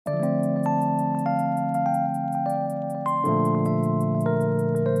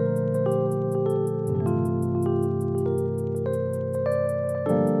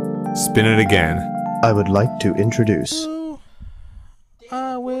Spin it again. I would like to introduce.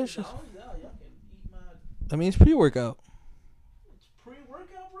 I wish. I mean, it's pre-workout. It's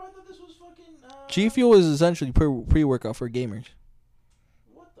pre-workout, bro? I thought this was fucking... G Fuel is essentially pre-workout for gamers.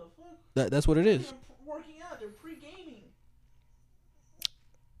 What the fuck? That's what it is. They're working out. They're pre-gaming.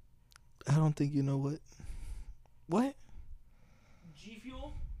 I don't think you know what. What? G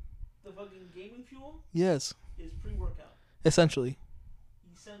Fuel, the fucking gaming fuel, Yes. is pre-workout. Essentially.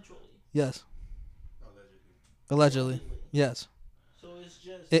 Essentially. Yes. Allegedly. Yes. So it's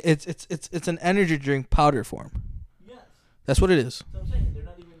just... It's an energy drink powder form. Yes. That's what it is. That's what I'm saying. They're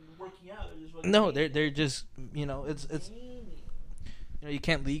not even working out. They're just fucking No, gaming. they're just, it's you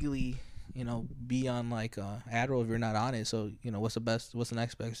can't legally, be on like Adderall if you're not on it. So, what's the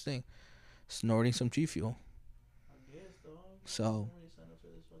next best thing? Snorting some G Fuel. I guess, dog. So, Somebody sign up for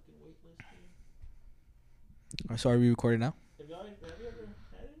this fucking wait list here. so are we recording now? Have you ever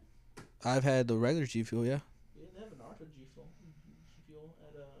had it? I've had the regular G Fuel, yeah. Yeah, they have an Ultra G Fuel.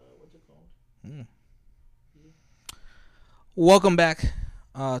 At what's it called? Mm. Yeah. Welcome back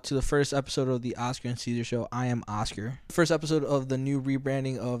to the first episode of the Oscar and Cesar show. I am Oscar. First episode of the new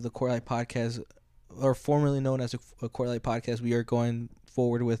rebranding of the Core Light Podcast, or formerly known as the Core Light Podcast. We are going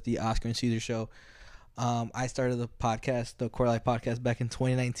forward with the Oscar and Cesar show. I started the podcast, the Core Light Podcast, back in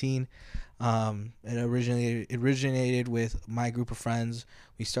 2019. It originated with my group of friends.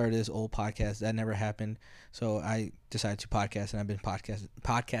 We started this old podcast that never happened, so I decided to podcast, and I've been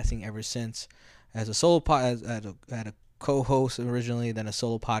podcasting ever since. As a solo had a co-host originally, then a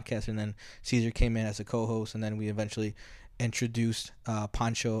solo podcast, and then Cesar came in as a co-host, and then we eventually introduced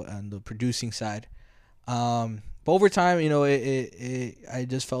Pancho on the producing side. But over time, I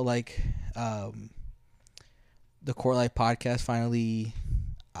just felt like the Core Life Podcast finally,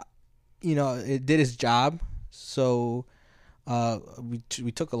 it did its job. So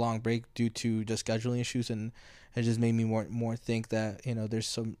we took a long break due to just scheduling issues, and it just made me more think that there's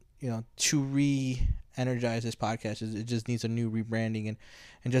some to re-energize this podcast. It just needs a new rebranding,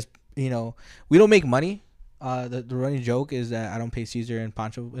 and just we don't make money. The running joke is that I don't pay Cesar and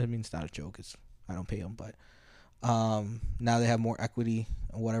Pancho. I mean, it's not a joke. I don't pay them, but now they have more equity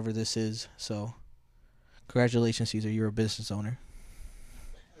in whatever this is. So congratulations, Cesar. You're a business owner.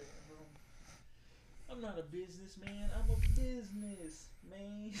 I'm not a businessman. I'm a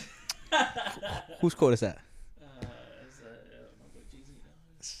businessman. Whose quote is that?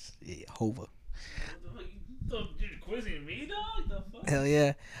 It's Hova. What the fuck? You're quizzing me, dog? The fuck? Hell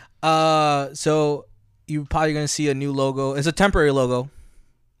yeah. So you're probably gonna see a new logo. It's a temporary logo.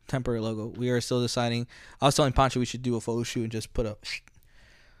 We are still deciding. I was telling Pancho we should do a photo shoot and just put a.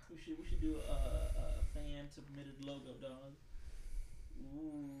 We should do a fan submitted logo, dog.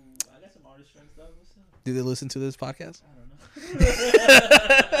 Ooh, I got some artist friends, dog. What's up? Do they listen to this podcast? I don't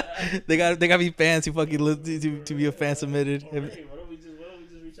know. They got to be fans who fucking listen to be a fan submitted. Hey, why don't we just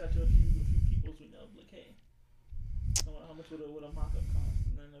reach out to a few people we know? Like, hey, how much would a mock-up cost?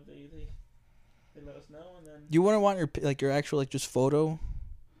 And then if they let us know, and then. You want your actual just photo?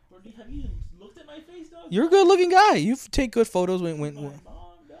 Bro, have you looked at my face, dog? You're a good looking guy. You take good photos when. My mom,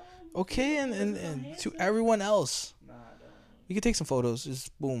 dog. Okay, and to everyone else. Nah, dog. You can take some photos.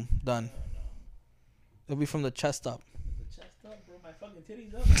 Just boom, done. No. It'll be from the chest up. The chest up, bro. My fucking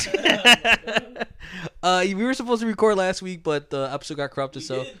titties up. We were supposed to record last week, but the episode got corrupted.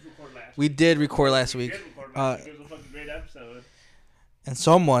 We did record last week. It was a fucking great episode. And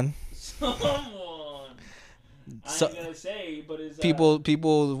someone. I ain't gonna say, but it's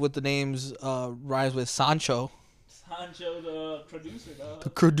people with the names rhymes with Sancho. Sancho, the producer, dog. The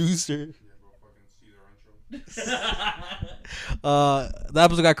producer. The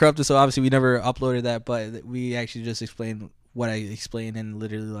episode got corrupted, so obviously we never uploaded that, but we actually just explained what I explained in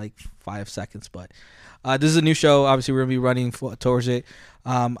literally like 5 seconds. But this is a new show. Obviously, we're gonna be running towards it.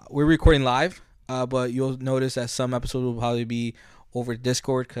 We're recording live, but you'll notice that some episodes will probably be over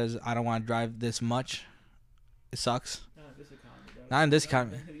Discord because I don't want to drive this much. It sucks. Not in this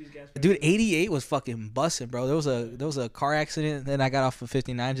economy. Dude, 88 was fucking busting, bro. There was a car accident, and then I got off of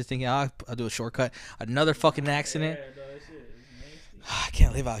 59 just thinking, I'll do a shortcut. Another fucking accident. I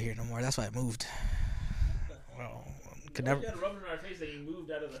can't live out here no more. That's why I moved. Well, could never. You got rubbing in our face that you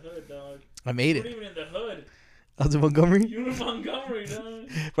moved out of the hood, dog. I made You it. weren't even in the hood. I was in Montgomery. You were in Montgomery, dog.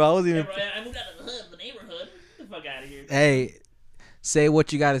 Bro, I wasn't Yeah, even. bro, I moved out of the hood, the neighborhood. Get the fuck out of here. Hey, say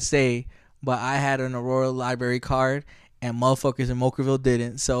what you gotta say, but I had an Aurora library card, and motherfuckers in Mokerville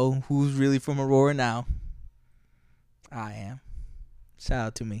didn't. So who's really from Aurora now? I am. Shout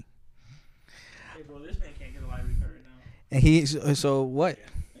out to me. Hey, bro, this man can't get a library card right now. And he so what?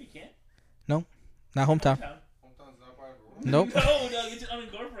 No, you can't. No, not hometown. Hometown. Nope. No, it's just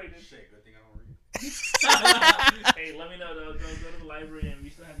unincorporated. Shit, good thing I don't read. Hey, let me know, though. Go to the library and we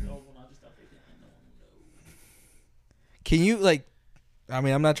still have your old one. I'll just update it. No one will know. Can you, like, I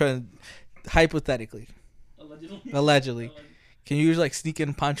mean, I'm not trying to, hypothetically, allegedly, can you just, like, sneak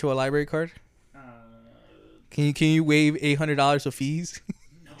in Pancho a library card? Can you waive $800 of fees?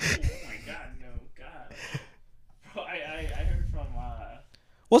 No, oh my God, no, God. Bro, I heard from,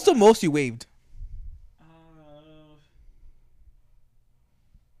 What's the most you waived?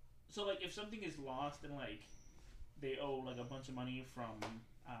 So, like, if something is lost and, like, they owe, like, a bunch of money from,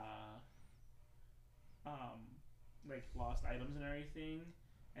 like, lost items and everything,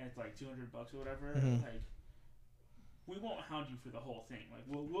 and it's, like, $200 or whatever, like, we won't hound you for the whole thing. Like,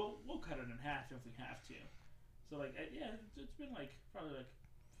 we'll cut it in half if we have to. So, like, yeah, it's been, like, probably, like,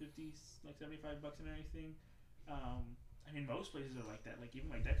 50, like, $75 and everything. I mean, most places are like that. Like, even,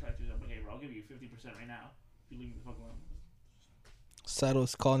 like, debt collectors are like, hey, bro, I'll give you 50% right now if you leave me the fuck alone. Settle,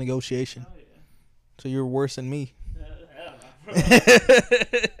 it's called negotiation. Oh, yeah. So you're worse than me. Hell no, bro.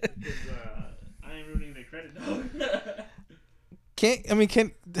 Because, I ain't ruining their credit, though.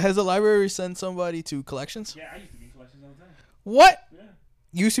 Has the library sent somebody to collections? Yeah, I used to be in collections all the time. What? Yeah.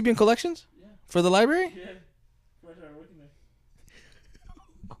 You used to be in collections? Yeah. For the library? Yeah. Before I started working there.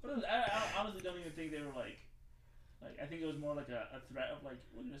 But I honestly don't even think they were like I think it was more like a threat of like,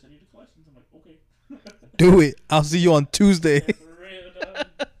 we're gonna send you to collections. I'm like, okay. Do it. I'll see you on Tuesday. Yeah, for real, dog.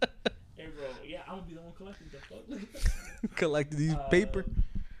 Hey, bro. Yeah, I'm gonna be the one collecting the fuck. Collect these paper.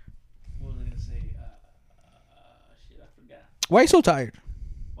 What was I gonna say? Shit, I forgot. Why are you so tired?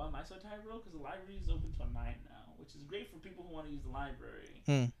 Why am I so tired, bro? Because the library is open till 9 now, which is great for people who want to use the library,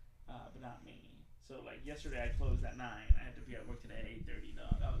 but not me. So, like, yesterday I closed at 9. I had to be at work today at 8:30,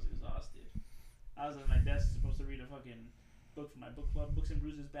 dog. I was exhausted. I was at my desk supposed to read a fucking book for my book club. Books and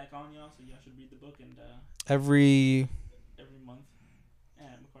Brews is back on, y'all, so y'all should read the book and Every month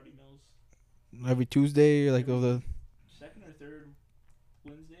at McCarty Mills. every Tuesday, like of the Second or third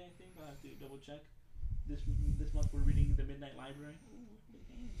Wednesday, I think. I'll have to double check. This month we're reading The Midnight Library. Ooh, big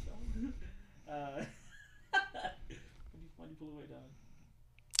game, so. Why do you pull away, dog?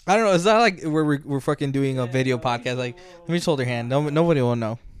 I don't know. It's not like we're fucking doing a video podcast. Like, let me just hold your hand. Nobody will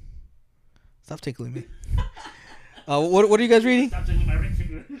know. Stop tickling me. What are you guys reading? Stop tickling my ring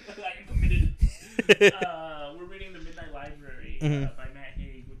finger. I am committed. We're reading The Midnight Library by Matt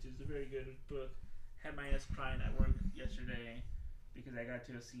Haig, which is a very good book. Had my ass crying at work yesterday because I got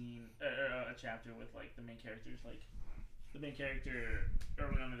to a scene, a chapter with like the main characters. Like the main character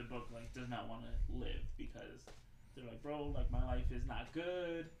early on in the book like does not want to live because they're like, bro, like my life is not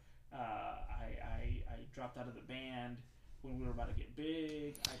good. I dropped out of the band when we were about to get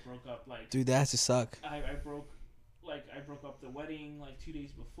big. I broke up like. Dude, that has to suck. I broke up the wedding like 2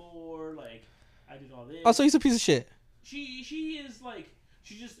 days before. Like I did all this. Oh, so he's a piece of shit. She is like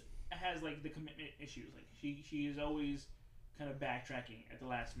she just has like the commitment issues. Like she is always kind of backtracking at the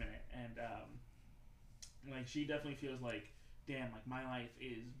last minute, and like she definitely feels like, damn, like my life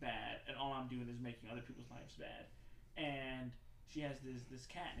is bad, and all I'm doing is making other people's lives bad. And she has this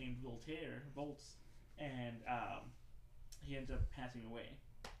cat named Volts, and he ends up passing away.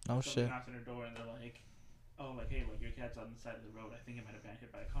 Oh, Somebody shit. knocks on her door, and they're like, oh, like, hey, like, your cat's on the side of the road. I think it might have been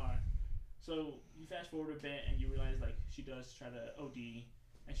hit by a car. So you fast forward a bit, and you realize, like, she does try to OD,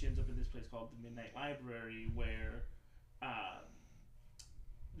 and she ends up in this place called the Midnight Library, where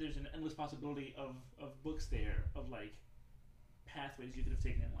there's an endless possibility of books there, of, like, pathways you could have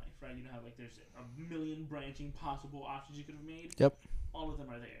taken in life, right? You know how, like, there's a million branching possible options you could have made? Yep. All of them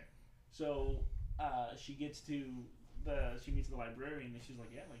are there. So she meets the librarian, and she's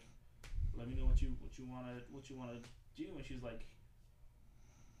like, yeah, like, let me know what you wanna do. And she's like,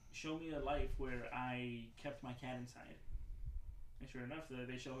 show me a life where I kept my cat inside. And sure enough,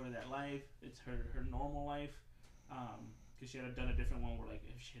 they show her that life. It's her normal life, because she had done a different one where like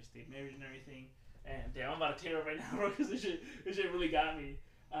if she had stayed married and everything. And damn, I'm about to tear up right now, bro, because this shit really got me.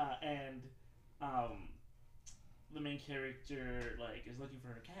 The main character like is looking for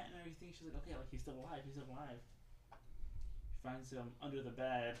her cat and everything. She's like, okay, like he's still alive. She finds him under the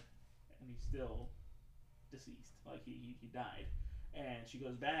bed, and he's still deceased. Like he died. And she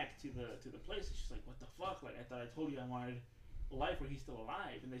goes back to the place, and she's like, what the fuck? Like I thought I told you I wanted a life where he's still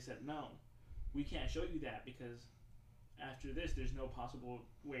alive. And they said, no, we can't show you that because after this, there's no possible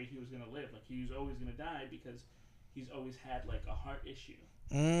way he was going to live. Like, he was always going to die because he's always had, like, a heart issue.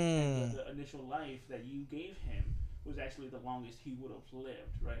 And the initial life that you gave him was actually the longest he would have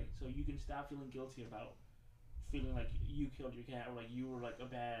lived, right? So you can stop feeling guilty about feeling like you killed your cat or, like, you were, like, a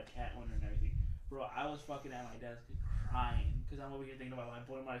bad cat owner and everything. Bro, I was fucking at my desk crying because I'm over here thinking about my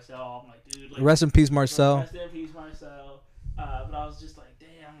boy Marcel. I'm like, dude. Like, rest in peace, Marcel. Rest in peace, Marcel. But I was just like,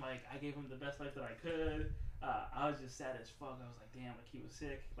 damn, like I gave him the best life that I could. I was just sad as fuck. I was like, damn, like he was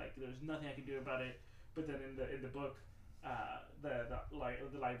sick. Like there was nothing I could do about it. But then in the book,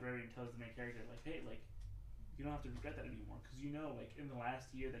 the librarian tells the main character like, hey, like you don't have to regret that anymore because you know, like in the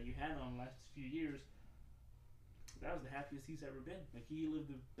last year that you had on the last few years, that was the happiest he's ever been. Like he lived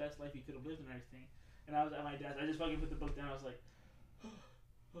the best life he could have lived and everything. And I was at my desk. I just fucking put the book down. I was like,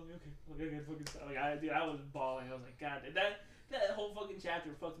 okay, fucking stop. Like I was bawling. I was like, God, that whole fucking chapter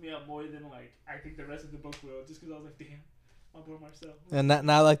fucked me up more than like I think the rest of the book will. Just because I was like, damn, I'm bored myself. And not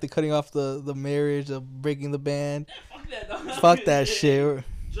like the cutting off the marriage, of breaking the band. Yeah, fuck that, dog. Fuck that shit.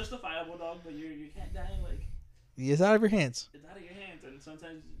 Justifiable, dog. But you can't die. Like It's out of your hands. it's out of your hands. And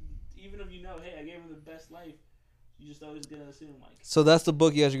sometimes, even if you know, hey, I gave him the best life, you just always gonna assume like. So that's the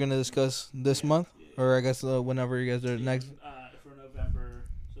book you guys are gonna discuss this month, Yeah. or I guess whenever you guys are next. For November,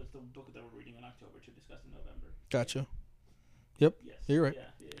 so it's the book that we're reading in October to discuss in November. Gotcha. Yep. Yes. You're right.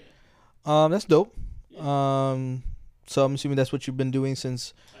 Yeah. That's dope. Yeah. So I'm assuming that's what you've been doing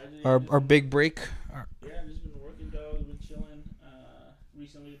since I our big break. Yeah, I've just been working, dog. I've been chilling.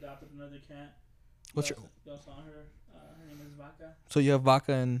 Recently adopted another cat. Y'all saw her. Her name is Vaca So you have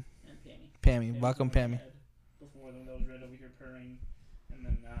Vaca and Pammy. Pammy. Vaca and Pammy. Before them, that was right over here purring, and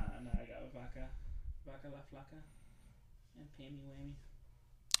then now I got Vaca La Flaca, and Pammy Whammy.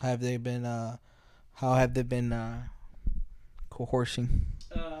 How have they been coercing?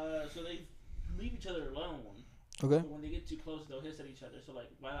 So they leave each other alone. Okay. But when they get too close, they'll hiss at each other. So like,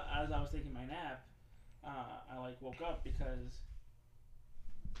 as I was taking my nap, I like woke up because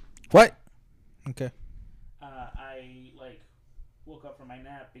What? Okay. I like woke up from my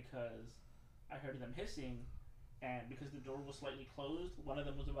nap because I heard them hissing, and because the door was slightly closed, one of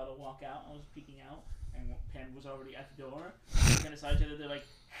them was about to walk out. I was peeking out, and Pam was already at the door. They kind of saw each other. They're like,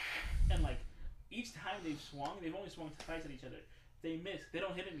 and like each time they've only swung twice at each other. They miss. They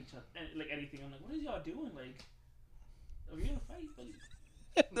don't hit at each other, like anything. I'm like, what is y'all doing? Like, are we gonna fight? Like,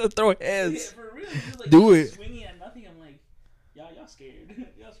 Throw hands. yeah, for real. Just, like, Do it. Swinging at nothing. I'm like, y'all scared.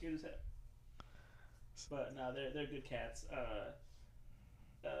 Y'all scared as hell. But no, they're good cats.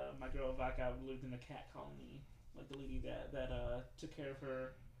 My girl Vaca lived in a cat colony. Like the lady that took care of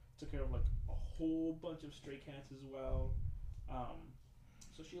like a whole bunch of stray cats as well.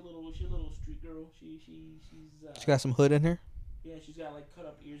 So she's a little street girl. She's She got some hood in her. yeah, she's got like cut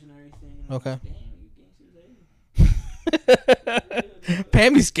up ears and everything. And Okay. I'm like, damn, you gangsters,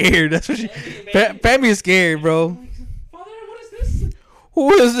 Pammy's scared. That's what she. Pammy is scared, bro. Father, what is this?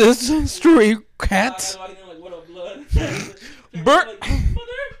 Who is this? Stray cats. Like, what up, blood? Bert. Like,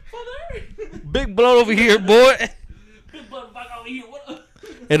 father. Big blood over here, boy. Big blood back over here. What up?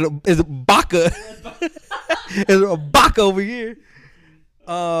 It's Baca. It's a Baca over here.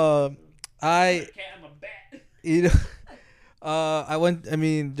 I Cat, I'm a bat. you know.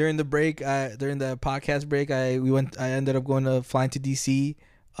 During the break, during the podcast break, I ended up flying to DC,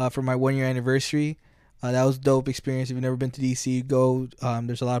 for my 1 year anniversary. That was a dope experience. If you've never been to DC, go.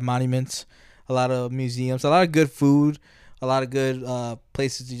 There's a lot of monuments, a lot of museums, a lot of good food, a lot of good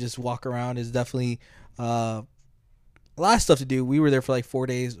places to just walk around. Is definitely a lot of stuff to do. We were there for like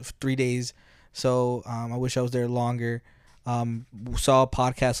 3 days. So I wish I was there longer. Saw a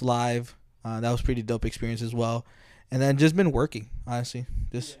podcast live. That was pretty dope experience as well. And then just been working, honestly.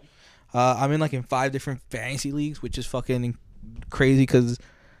 I'm in 5 different fantasy leagues, which is fucking crazy because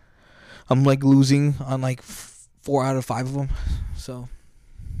I'm like losing on like 4 out of 5 of them. So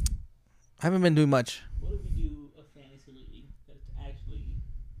I haven't been doing much. What if we do a fantasy league that's actually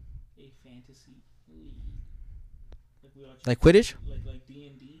a fantasy league? Like we all choose, Like Quidditch? Like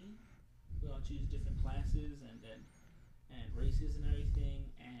D&D. We all choose different classes and races and everything,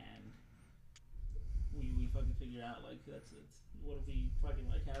 and we fucking figure out like what if we fucking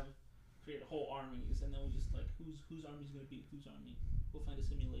like create whole armies, and then we just like whose army's gonna beat whose army. We'll find a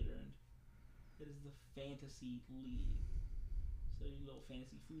simulator, and it is the fantasy league. So you little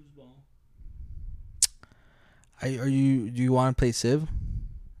fantasy foosball. Do you want to play Civ?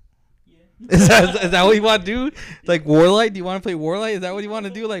 Yeah. Is that what you want to do? Like Warlight? Do you want to play Warlight? Is that what you want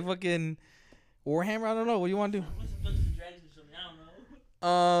to do? Like fucking Warhammer? I don't know. What do you want to do? Dungeons and Dragons or something. I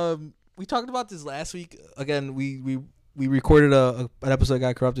don't know. We talked about this last week. Again, we recorded an episode that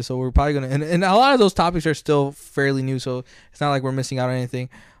got corrupted, so we're probably gonna and a lot of those topics are still fairly new, so it's not like we're missing out on anything.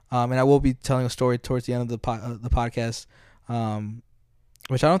 And I will be telling a story towards the end of the podcast,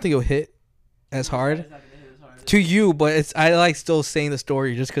 which I don't think it'll hit as hard It's not gonna hit as hard. to you, but I like still saying the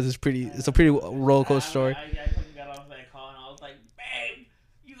story just because it's a pretty roller coaster story. I fucking got off that call and I was like, babe,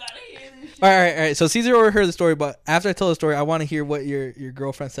 you gotta hear this shit. All right. So Cesar already heard the story, but after I tell the story, I want to hear what your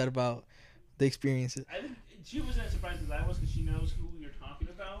girlfriend said about the experiences. I think she wasn't as surprised as I was because she knows who you're talking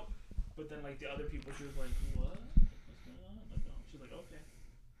about. But then like the other people, she was like, "What? What's going on?" Like, oh. She's like, "Okay."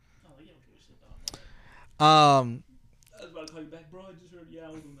 Oh, like, yeah, don't give a shit, dog. I was about to call you back, bro. I just heard the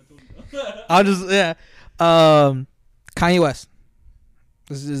album. I told you. I'll just Kanye West.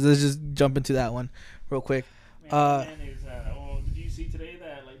 Let's just jump into that one real quick. Man is, did you see today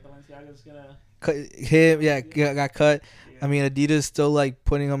that like Balenciaga's gonna got cut. Yeah. I mean, Adidas still like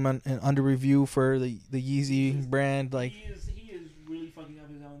putting him under review for the Yeezy brand. Like he is really fucking up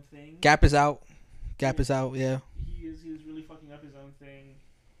his own thing. Gap is out. Gap is out. Yeah. He is really fucking up his own thing.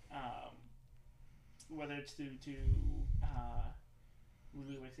 Whether it's to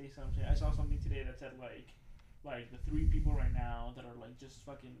really like say something. I saw something today that said like the 3 people right now that are like just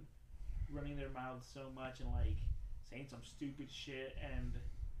fucking running their mouths so much and like saying some stupid shit and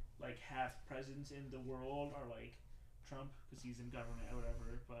like have presence in the world are like Trump because he's in government or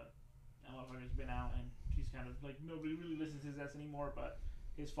whatever, but that motherfucker's been out and he's kind of like nobody really listens to his ass anymore, but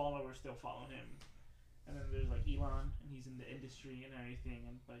his followers still follow him. And then there's like Elon and he's in the industry and everything,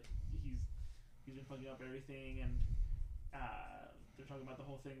 and but he's been fucking up everything, and they're talking about the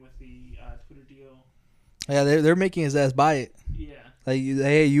whole thing with the Twitter deal. Yeah, they're making his ass buy it. Yeah. Like,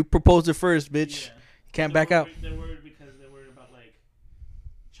 hey, you proposed it first, bitch. Yeah. You can't back out. They're worried because they're worried about like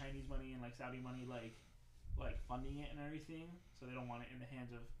Chinese money and like Saudi money, like funding it and everything. So they don't want it in the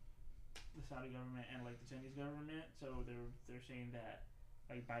hands of the Saudi government and like the Chinese government. So they're saying that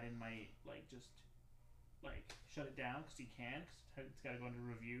like Biden might like just like shut it down because he can. Cause it's got to go under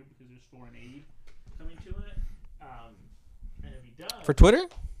review because there's foreign aid coming to it. And if he does For Twitter?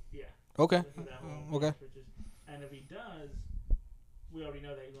 yeah. Okay. Okay. And if he does, we already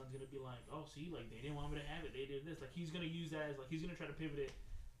know that Elon's gonna be like, oh, see, like they didn't want me to have it, they did this. Like he's gonna use that as like he's gonna try to pivot it.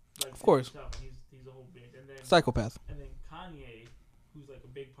 Like, of course. himself, and he's a whole bitch. And then Psychopath. And then Kanye, who's like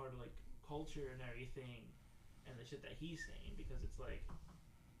a big part of like culture and everything, and the shit that he's saying, because it's like,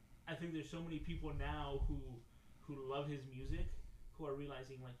 I think there's so many people now who love his music, who are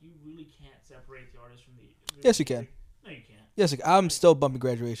realizing like you really can't separate the artist from the Yes, you can. No, you can't. Yes, I'm still bumping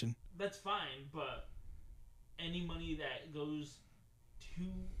Graduation. That's fine, but any money that goes to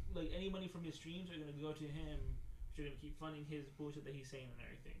like any money from his streams are gonna go to him. You're gonna keep funding his bullshit that he's saying and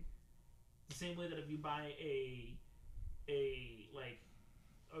everything. The same way that if you buy a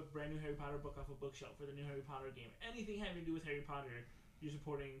brand new Harry Potter book off a bookshelf for the new Harry Potter game, anything having to do with Harry Potter, you're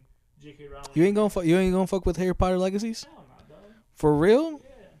supporting J.K. Rowling. You ain't gonna fuck with Harry Potter Legacies? Hell no, dog. For real?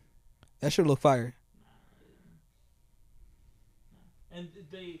 Yeah. That should look fire. Nah. And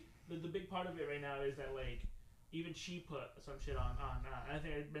the big part of it right now is that like even she put some shit on I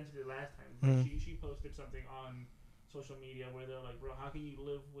think I mentioned it last time. But she posted something on social media where they're like, bro, how can you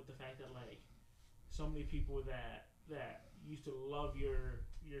live with the fact that like so many people that used to love your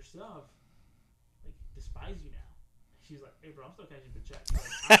stuff like despise you now? She's like, hey bro, I'm still cashing the check.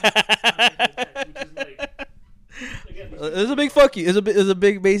 Like, which is like again, it's a big fuck you. It's a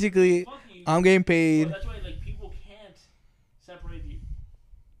big basically. I'm getting paid. Well, that's why like people can't separate the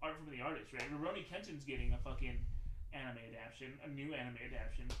art from the artist, right? Rurouni Kenshin's getting a fucking anime adaptation, a new anime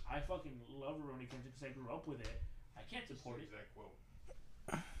adaptation. I fucking love Rurouni Kenshin because I grew up with it. I can't support it. Exact quote.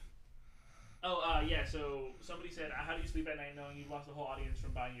 Yeah. So somebody said, "How do you sleep at night knowing you've lost the whole audience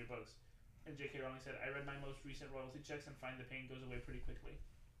from buying your books?" And J.K. Rowling said, "I read my most recent royalty checks and find the pain goes away pretty quickly."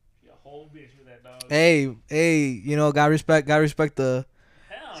 She a whole bitch with that dog. Hey, you know, gotta respect the.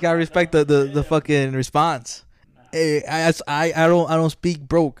 Hell, Gotta respect the fucking response. Nah. Hey, I don't speak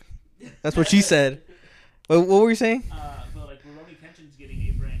broke. That's what she said. What were you saying? But like Rurouni Kenshin's getting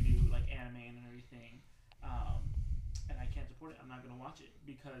a brand new like anime and everything, and I can't support it. I'm not gonna watch it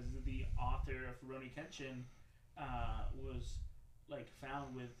because the author of Rurouni Kenshin was like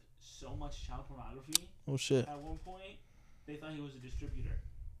found with so much child pornography. Oh shit! At one point, they thought he was a distributor,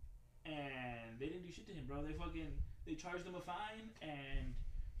 and they didn't do shit to him, bro. They charged him a fine, and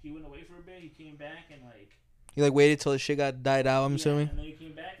he went away for a bit. He came back and like. He like waited till the shit died out. I'm assuming. And then he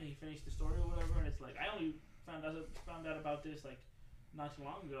came back and he finished the story or whatever. And it's like I only found out about this like not too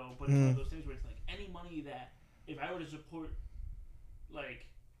long ago. But it's one of those things where it's like any money that if I were to support like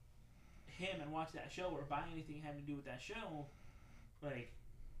him and watch that show or buy anything having to do with that show, like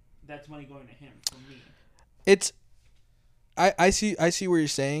that's money going to him from me. It's. I see what you're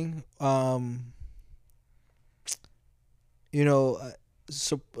saying. You know.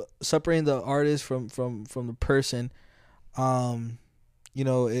 Separating the artist from the person, you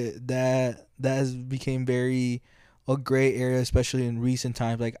know, that has became very a gray area, especially in recent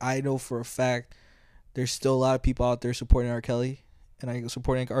times. Like I know for a fact, there's still a lot of people out there supporting R. Kelly and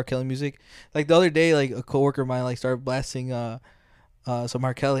supporting R. Kelly music. Like the other day, like a coworker of mine like started blasting some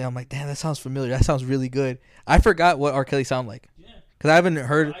R. Kelly. I'm like, damn, that sounds familiar. That sounds really good. I forgot what R. Kelly sound like. Yeah. Because I haven't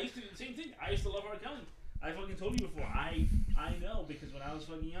heard. I used to do the same thing. I used to love R. Kelly. I fucking told you before. I know because when I was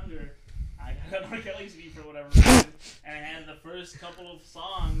fucking younger, I got an R. Kelly CD for whatever reason, and I had the first couple of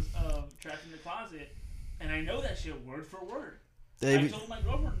songs of Trapped in the Closet, and I know that shit word for word. I told my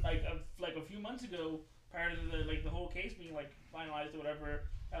girlfriend like a few months ago, prior to the whole case being like finalized or whatever.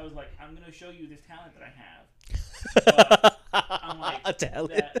 I was like, I'm gonna show you this talent that I have. But I'm like,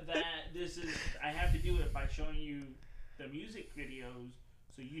 that this is. I have to do it by showing you the music videos,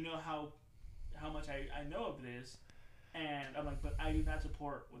 so you know how much I know of this. And I'm like, but I do not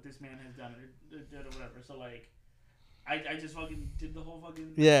support what this man has done or whatever. So like, I just fucking did the whole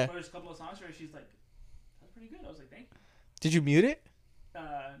fucking first couple of songs for her. She's like, that's pretty good. I was like, thank you. Did you mute it?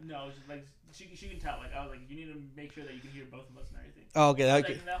 No, it's just like she can tell. Like I was like, you need to make sure that you can hear both of us and everything. Oh, okay. I was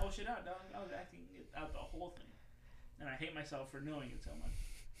acting that whole shit out. I was acting out the whole thing, and I hate myself for knowing it so much.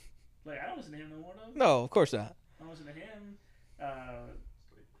 Like I don't listen to him no more though. No, of course not. I don't listen to him.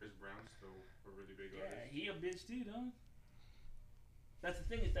 Chris Brown's still a really big artist. Yeah, he a bitch too, though. That's the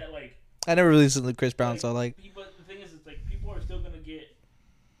thing is that like I never really listened to Chris Brown, so like. But the thing is, it's like people are still gonna get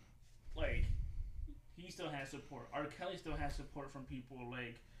like he still has support. R. Kelly still has support from people.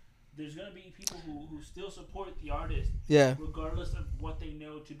 Like there's gonna be people who still support the artist. Yeah. Regardless of what they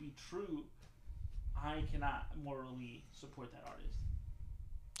know to be true, I cannot morally support that artist.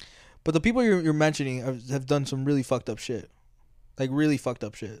 But the people you're mentioning have done some really fucked up shit. Like really fucked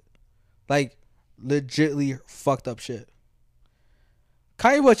up shit. Like legitly fucked up shit.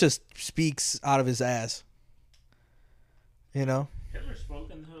 Kanye West just speaks out of his ass. You know? Hitler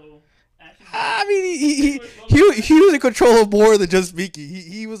spoke until actually. I mean, he was in control of more than just speaking.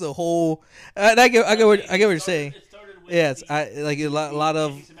 He was a whole. And I get what you're saying. It started with yes, I like a lot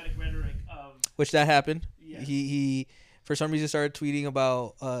of anti-Semitic rhetoric of which that happened. Yeah. He for some reason started tweeting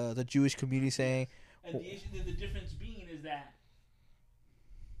about the Jewish community saying. And the difference being is that,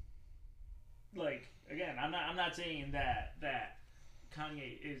 like, again, I'm not saying that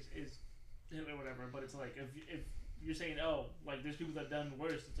Kanye is Hitler or whatever, but it's like if you're saying, oh, like there's people that done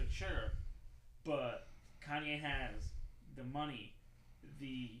worse, it's like sure, but Kanye has the money,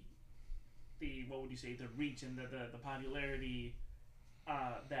 the what would you say, the reach and the popularity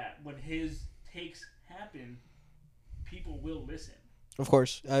that when his takes happen, people will listen. Of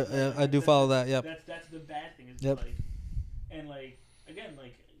course, I do follow that. Yep. That's the bad thing. Is yep. Like, and like again,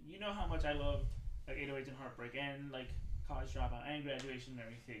 like you know how much I love like 808s and Heartbreak and like College Dropout and Graduation and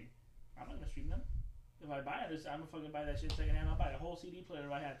everything. I'm not gonna stream them. If I buy this, I'm gonna fucking buy that shit secondhand. I'll buy the whole CD player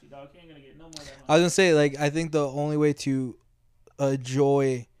if I have to, dog. You ain't gonna get no more of that money. I was gonna say, like, I think the only way to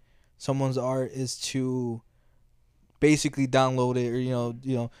enjoy someone's art is to basically download it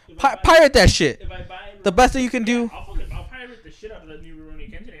or pirate that shit. If I buy the best thing you can do. I'll pirate the shit out of the new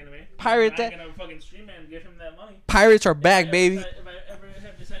Rurouni Kenshin anime. Pirate that. I'm gonna fucking stream it and give him that money. Pirates are back, baby. If I ever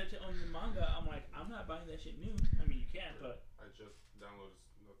have decided to own the manga, I'm like, I'm not buying that shit new. I mean, you can, but I just downloaded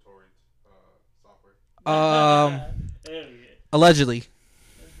the torrent software. Allegedly.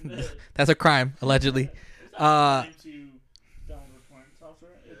 That's a crime. Allegedly. It's not a crime to download torrent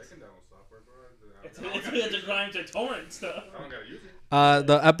software. Yeah, I can download software, bro. It's a crime to torrent stuff. I don't gotta use it.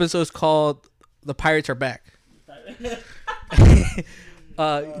 The episode's called "The Pirates Are Back."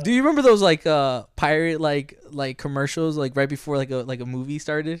 Do you remember those like pirate like commercials like right before like a movie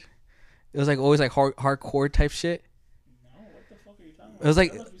started? It was like always like hardcore type shit. No, what the fuck are you talking about? It was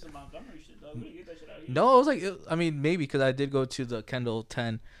like that must be some Montgomery shit, dog. We didn't get that shit out here. no, it was like I mean maybe because I did go to the Kendall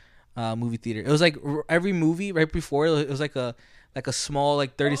 10 movie theater. It was like every movie right before it was like a small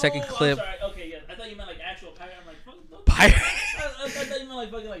like 30-second clip. I'm sorry. Okay, yeah. I thought you meant like actual pirate. I'm like, fuck, no. Pirate. I thought you meant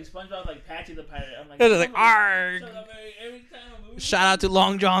like fucking like SpongeBob, like Patchy the pirate. I'm like, It was like arg. Every time a movie. Shout out to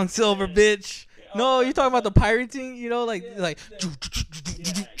Long John Silver, bitch. No, you talking about the pirating? You know, like Yeah, you would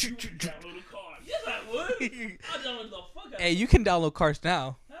download a car. Yes, I would. I'll download the fuck out. Hey, you can download cars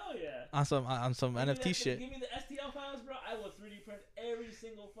now Hell yeah. on some NFT shit. Give me the STL files, bro. I will 3D print every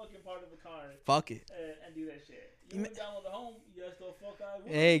single fucking part of the car. Fuck it. And do that shit. You would download the home. Yes, the fuck I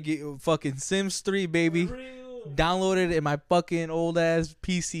would. Hey, fucking Sims 3, baby. Real. Downloaded it in my fucking old ass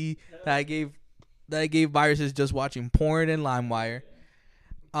PC that I gave viruses just watching porn and LimeWire.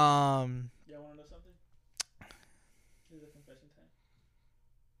 Y'all want to know something? This is a confession time.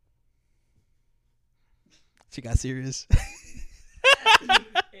 She got serious. It has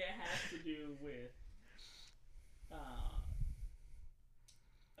to do with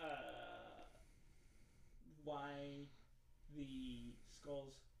why the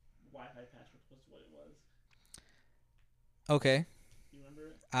Skull's Wi-Fi password was what it was. Okay. You remember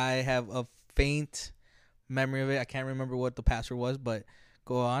it? I have a faint memory of it. I can't remember what the password was, but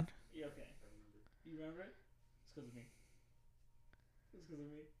go on. Yeah, okay. You remember it? It's because of me. It's because of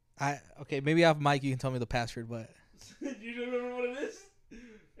me. Okay, maybe off mic you can tell me the password, but You don't remember what it is?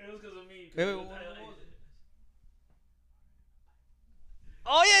 It was because of me. Wait, what was it?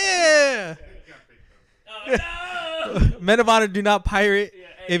 Oh yeah. Oh no! Men of Honor do not pirate. Yeah,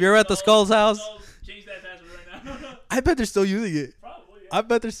 If you're at the Skull's house, change that password right now. I bet they're still using it. Probably. Yeah. I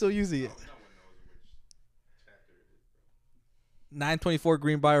bet they're still using it. No one knows which chapter it is, bro. 924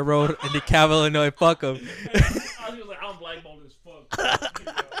 Greenbrier Road in DeKalb, Illinois. Fuck them. I was like, I'm blackballed as fuck.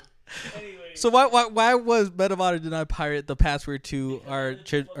 Anyway. So why was Men of Honor did not pirate the password to our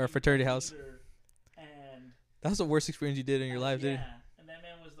fraternity house? And That was the worst experience you did in your life, dude. Yeah, and that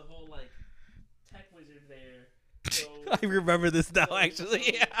man was the whole like tech wizard there. So, I remember this now, actually.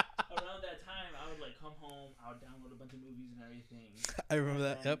 So Yeah. around that time, I would like come home, I would download a bunch of movies and everything. I remember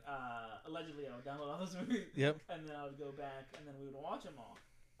that. And, Yep. Allegedly, I would download all those movies. Yep. And then I would go back, and then we would watch them all.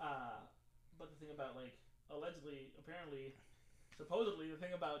 But the thing about like allegedly, apparently, supposedly, the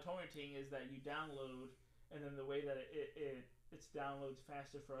thing about torrenting is that you download, and then the way that it downloads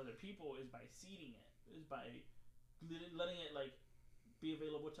faster for other people is by seeding it, is by letting it like be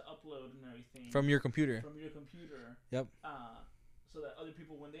available to upload and everything From your computer. Yep. So that other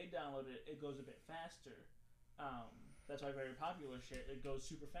people, when they download it, it goes a bit faster. That's why very popular shit, it goes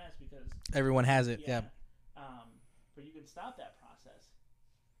super fast because Everyone has it. Yeah. But you can stop that process,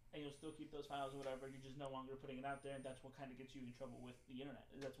 and you'll still keep those files or whatever. You're just no longer putting it out there, and that's what kind of gets you in trouble with the internet.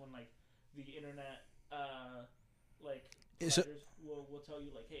 That's when like the internet providers will tell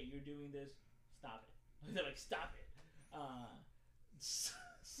you like, hey, you're doing this, stop it. They're like, stop it.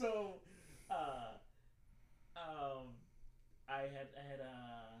 I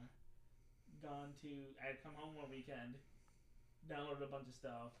had come home one weekend, downloaded a bunch of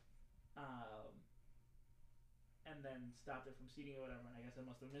stuff, and then stopped it from seeding or whatever. And I guess I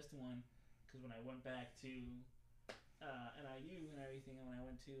must have missed one because when I went back to NIU and everything, and when I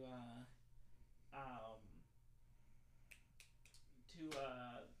went to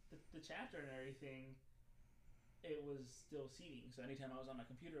the chapter and everything, it was still seeding. So anytime I was on my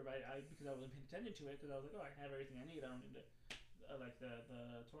computer, right, because I wasn't paying attention to it, because I was like, oh, I have everything I need. I don't need to like the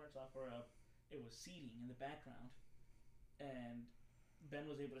torrent software up. It was seeding in the background, and Ben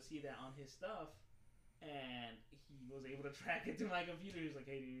was able to see that on his stuff, and he was able to track it to my computer. He was like,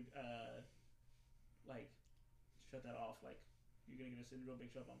 hey, dude, like, shut that off. Like, you're gonna get a real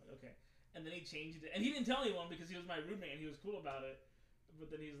big trouble. I'm like, okay. And then he changed it, and he didn't tell anyone because he was my roommate and he was cool about it. But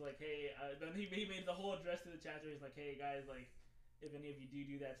then he's like, hey, then he made the whole address to the chapter. He's like, hey guys, like, if any of you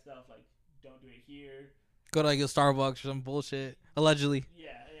do that stuff, like, don't do it here. Go to like a Starbucks or some bullshit. Allegedly.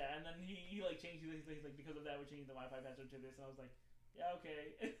 Yeah. And then he like changed it. He's like, because of that, we're changing the Wi-Fi password to this. And I was like, yeah,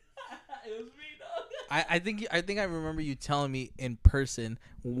 okay. It was me, though. I think I remember you telling me in person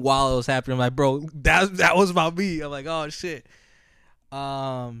while it was happening. I'm like, bro, that was about me. I'm like, oh shit. You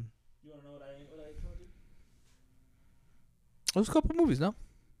wanna know what I told you? It was a couple movies, no?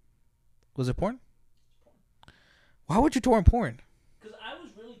 Was it porn? Why would you torrent porn? Because I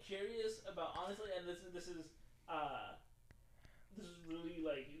was really curious about, honestly, and this is really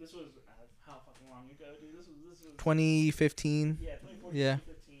like, this was how fucking long ago, dude. This was 2015. Yeah, 2014, Yeah.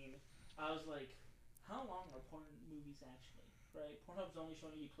 2015. I was like, how long are porn movies actually? Right? Pornhub's only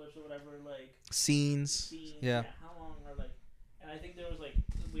showing you clips or whatever, like Scenes. Yeah. How long are like? And I think there was like,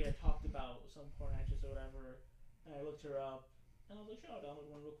 we had talked about some porn actress or whatever, and I looked her up, and I was like, sure, I'll download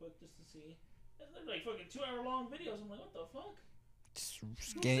one real quick just to see. And they're like fucking 2 hour long videos. I'm like, what the fuck? Just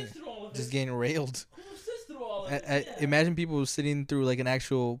getting railed. Who sits through all of this? Yeah. Imagine people sitting through like an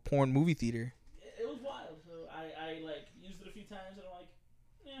actual porn movie theater. It was wild. So I like used it a few times and I'm like,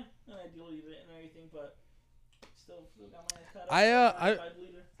 yeah, and I deleted it and everything, but still got my hands cut up. I'm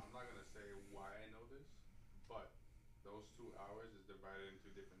not gonna say why I know this, but those 2 hours is divided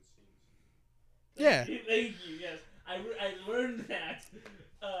into different scenes. Yeah. Thank you. Yes, I learned that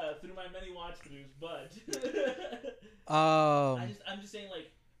through my many watch throughs, but I'm just saying,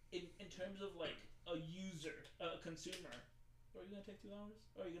 like, in terms of like a user, a consumer, are you gonna take 2 hours?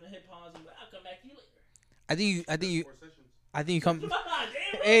 Or are you gonna hit pause and be like, I'll come back to you later? I think you come. Damn,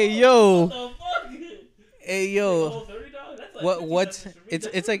 Hey yo. What the fuck? Hey yo. $30? That's like What?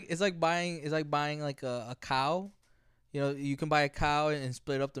 $50 It's like buying like a cow. You know, you can buy a cow and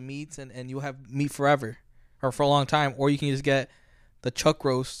split up the meats, and you'll have meat forever, or for a long time. Or you can just get the chuck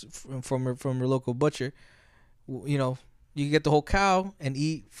roast from your local butcher. You know, you can get the whole cow and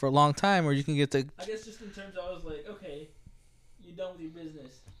eat for a long time, or you can get the. I guess just in terms of, I was like, okay, you're done with your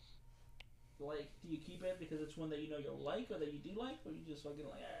business. Like, do you keep it because it's one that you know you'll like, or that you do like, or you just fucking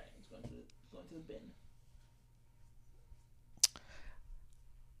like, alright, it's going to the bin.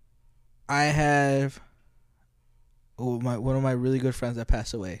 I have one of my really good friends that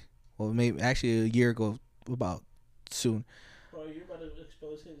passed away. Well, maybe actually a year ago, about soon. Bro, you're about to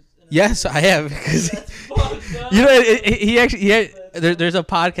expose his. Yes, I have because you know there's a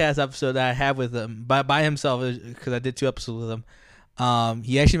podcast episode that I have with him by himself because I did 2 episodes with him.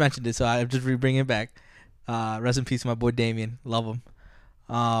 He actually mentioned it, so I'm just bringing it back. Rest in peace, my boy Damien. Love him.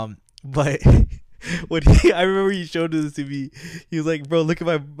 But when I remember he showed this to me, he was like, "Bro, look at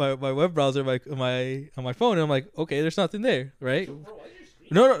my web browser, on my phone." And I'm like, "Okay, there's nothing there, right?" Bro, why your screen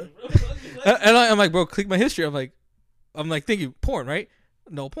No. and I'm like, "Bro, click my history." I'm like thinking porn, right?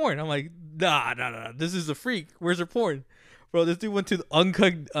 No porn. I'm like, nah. This is a freak. Where's her porn, bro? This dude went to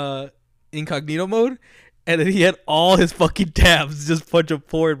the incognito mode, and then he had all his fucking tabs, just bunch of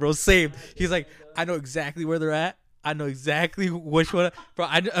porn, bro. Same. He's like, I know exactly where they're at. I know exactly which one, bro.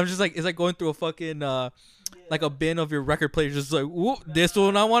 I'm just like, it's like going through a fucking like a bin of your record players, just like, whoop, this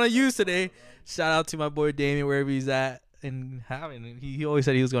one I want to use today. Shout out to my boy Damien wherever he's at in heaven. He always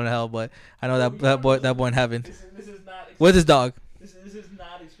said he was going to hell, but I know that boy in heaven. This is not with his dog. This is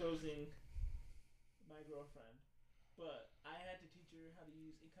not exposing my girlfriend, but I had to teach her how to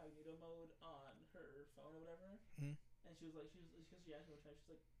use incognito mode on her phone or whatever. Mm-hmm. And she asked me one time,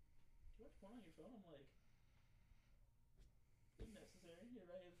 she's like, "Do you watch porn on your phone?" I'm like, "If necessary, you're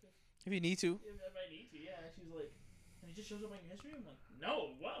right. If you need to. If I need to, yeah." And she's like, "And it just shows up on your history?" I'm like,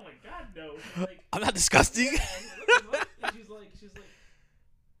 "No, what? Oh my god, no." She's like, I'm not disgusting. Yeah, and she's like,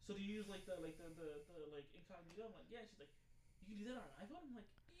 "So do you use like the like incognito?" I'm like, "Yeah." She's like, "You can do that on an iPhone?" I'm like,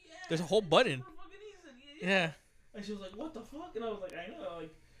 "Yeah." There's a whole button. Yeah. And she was like, "What the fuck?" And I was like, "I know."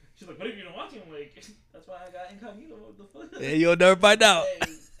 Like, she's like, "What if you don't watch it?" I'm like, "That's why I got incognito. What the fuck?" Yeah, you'll never find out.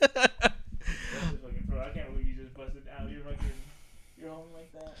 Fucking bro, I can't believe you just busted out your home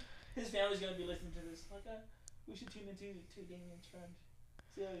like that. His family's gonna be listening to this. Like, we should tune into Damien's friend.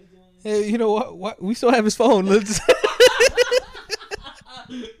 See how he's doing. Hey, you know what? What? We still have his phone. Let's.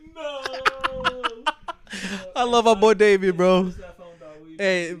 No. I love my boy Damien, bro.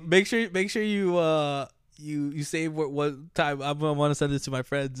 Hey, make sure you save what time I want to send this to my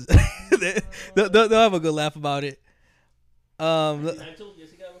friends. they'll have a good laugh about it. I told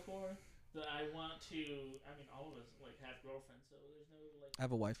Jessica before that I want to. I mean, all of us like have girlfriends, so there's no like. I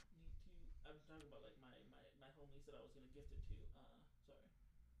have a wife. I'm talking about like my homies that I was gonna gift it to.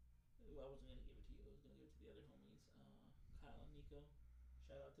 Sorry, I wasn't gonna give it to you. I was gonna give it to the other homies. Kyle and Nico.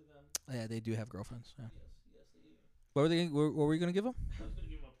 Shout out to them. Yeah, they do have girlfriends. Yeah. Yes, they do. What were we gonna give them? I was gonna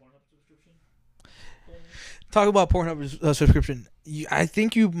give them a Pornhub subscription. Talk about Pornhub subscription. I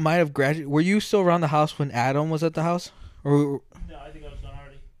think you might have graduated. Were you still around the house when Adam was at the house? Or no, I think I was done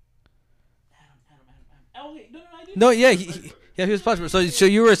already. Adam. Oh wait, no, I didn't. no, yeah, he was possible. So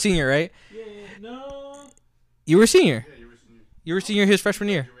you were a senior, right? Yeah, no. You were a senior. Yeah, you were senior. You were a senior his freshman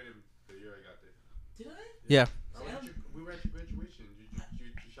year. The year I got there. Did I? Yeah. We were at your graduation. You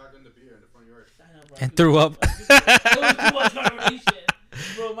shotgunned the beer in the front yard. I know, bro. And threw up. It was too much carbonation.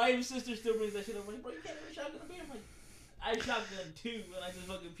 Bro, my sister still brings that shit up. Like, bro, you can't even shotgun a beer. I'm like, I shotgunned 2 and I just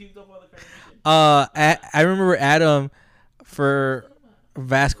fucking puked up all the carbonation. I remember Adam for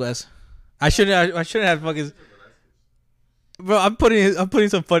Vasquez. I shouldn't have fucking. Bro, I'm putting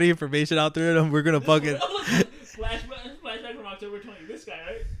some funny information out there, and we're gonna fucking. Flashback from October 20. This guy,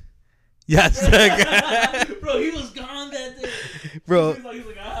 right? Yes. Bro, he was gone that day. Bro, He's like,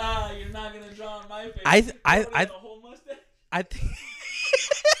 you're not gonna draw on my face. I the whole mustache. I think.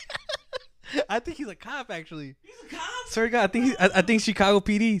 I think he's a cop, actually. He's a cop. Swear to God, I think Chicago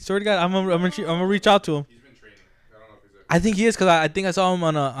PD. Swear to God, I'm gonna reach out to him. He's been training. I don't know if he's. I think he is because I think I saw him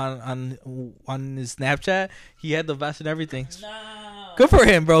on his Snapchat. He had the vest and everything. Nah. Good for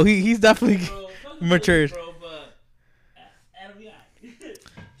him, bro. He's definitely matured. Bro, but Adam, yeah.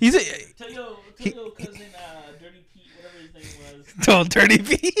 He's a. Tell your cousin, Dirty Pete, whatever his name was. Oh, Dirty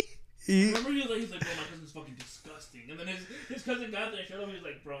Pete. Remember he was like, bro, my cousin's fucking disgusting. And then his cousin got there and showed up. He was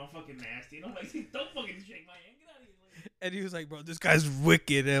like, bro, I'm fucking nasty. And I'm like, don't fucking shake my hand. Get out of here. Like, And he was like, bro, this guy's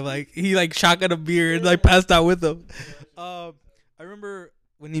wicked. And like, he like shotgun a beer and like passed out with him. I remember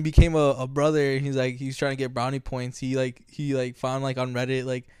when he became a brother, he's like, he's trying to get brownie points. He found like on Reddit,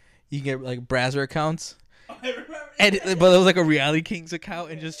 like you can get like browser accounts. I remember. And but it was like a Reality Kings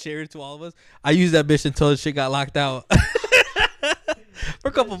account and just shared it to all of us. I used that bitch until the shit got locked out. For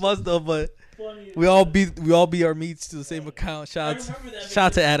a couple months though, but we all beat our meats to the same account. Shout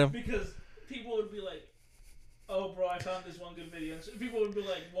out to Adam. Because people would be like, "Oh, bro, I found this one good video." And so people would be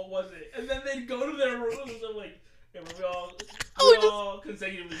like, "What was it?" And then they'd go to their rooms and like, yeah, we all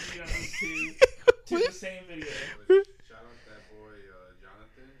consecutively beat on to the same video. Shout out that boy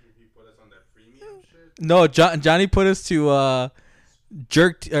Jonathan. He put us on that freemium shit. No, Johnny put us to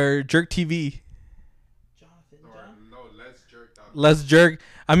Jerk TV. Jonathan Or John? no, let's jerk. Let's Jerk.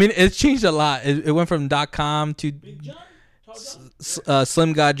 I mean, it's changed a lot. It went from .com to Big John? Tall John?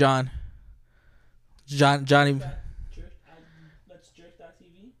 Slim God John. Johnny. Let's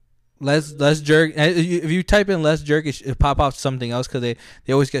jerk.tv? Let's Jerk. If you type in Let's Jerk, it pop up something else because they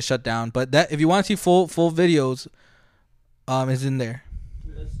always get shut down. But that if you want to see full videos, is in there.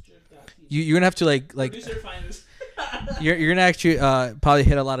 Let's jerk.tv. You're gonna have to like Producer, find this. you're gonna actually probably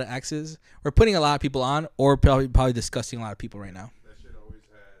hit a lot of X's. We're putting a lot of people on, or probably disgusting a lot of people right now. That shit always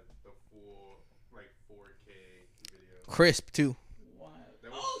had the full like 4K video. Crisp too. Wow.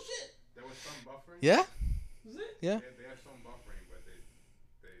 There was- Oh shit! There was some buffering. Yeah. Is it? Yeah. They have some buffering, but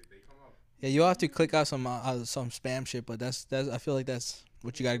they come up. Yeah, you'll have to click out some spam shit, but that's I feel like that's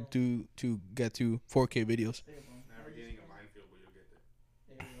what you gotta do to get to 4K videos. Hey, bro. Navigating a minefield, but you'll get there.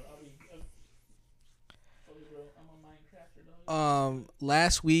 Hey, bro. Okay, bro. I'm a Minecrafter, dog.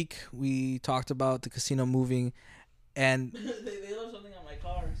 Last week we talked about the casino moving, and they love something on my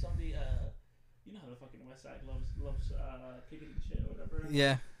car. Somebody, you know how the fucking West Side loves picketing shit or whatever.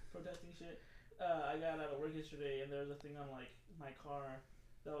 yeah, Protesting shit. I got out of work yesterday and there was a thing on like my car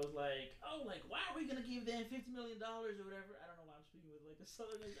that was like, oh, like why are we gonna give them $50 million or whatever? I don't know why I'm speaking with like a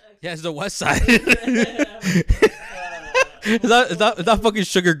southern accent. yeah, it's the West Side. Is that fucking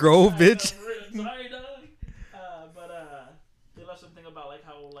Sugar Grove, bitch? Sorry, dog. They left something about like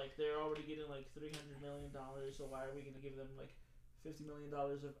how like they're already getting like $300 million, so why are we gonna give them like $50 million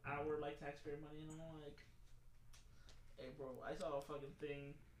of our like taxpayer money? And I'm like, hey, bro, I saw a fucking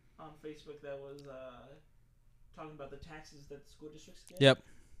thing on Facebook that was talking about the taxes that the school districts get. Yep.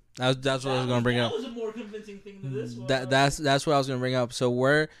 That's what I was gonna bring up. That was a more convincing thing than this one. That's what I was gonna bring up. So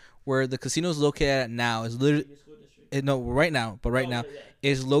where the casino's located at now is literally right now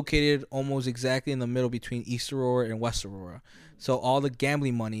is located almost exactly in the middle between East Aurora and West Aurora. Mm-hmm. So all the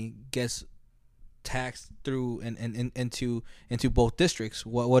gambling money gets taxed through and into both districts.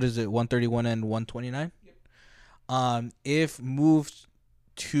 What is it? 131 and 129. Yep. If moved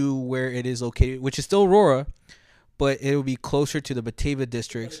to where it is located, which is still Aurora, but it will be closer to the Batavia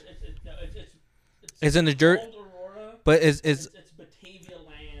districts. It's in the dirt, but it's Batavia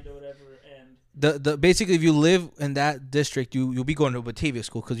land or whatever. And the basically, if you live in that district, you'll be going to Batavia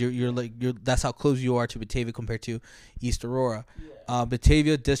school because you're that's how close you are to Batavia compared to East Aurora. Yeah.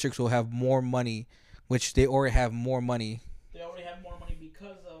 Batavia districts will have more money, which they already have more money. They already have more money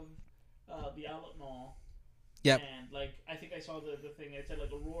because of the outlet mall. Yep. And like I think I saw the thing. It said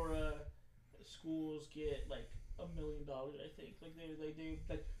like Aurora schools get like $1 million. I think like they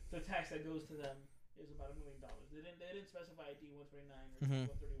like the tax that goes to them is about $1 million. They didn't specify ID 129 or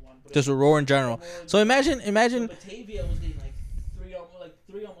 131. But just Aurora in general. So imagine. Batavia was getting like almost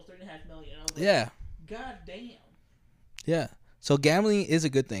 3.5 million. I was like, yeah. God damn. Yeah. So gambling is a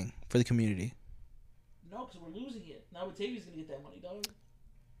good thing for the community. No, because we're losing it. Now Batavia's gonna get that money, dog.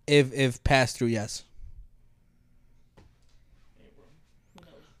 If passed through, yes. Hey, bro. Who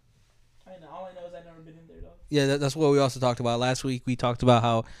knows? I know. All I know is I've never been in there, dog. Yeah, that's what we also talked about last week. We talked about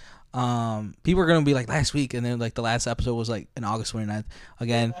how people are gonna be like last week, and then like the last episode was like in August 29th.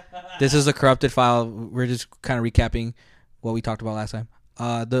 Again, this is a corrupted file. We're just kind of recapping what we talked about last time.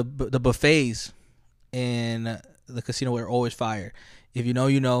 The buffets in the casino were always fire. If you know,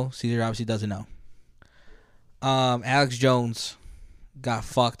 you know. Cesar obviously doesn't know. Alex Jones got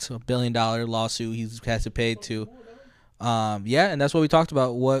fucked. $1 billion lawsuit. He has to pay to. Yeah, and that's what we talked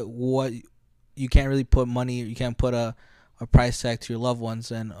about. What you can't really put money. You can't put a price tag to your loved ones,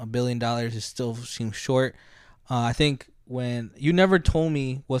 and $1 billion is still seems short. I think when you never told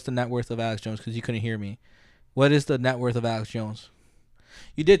me what's the net worth of Alex Jones because you couldn't hear me. What is the net worth of Alex Jones?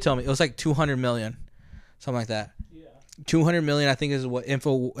 You did tell me it was like $200 million, something like that. Yeah, $200 million I think is what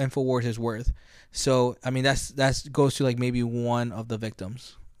Infowars is worth. So I mean that's goes to like maybe one of the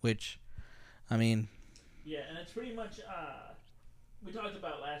victims, which, I mean. Yeah, and it's pretty much we talked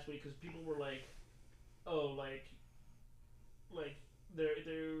about last week because people were like, oh, like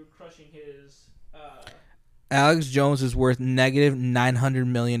they're crushing his. Alex Jones is worth negative $900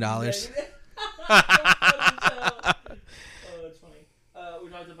 million. Oh, that's funny. We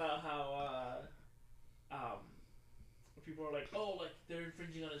talked about how people are like, oh, like they're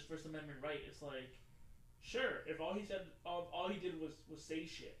infringing on his First Amendment right. It's like, sure, if all he said, all he did was say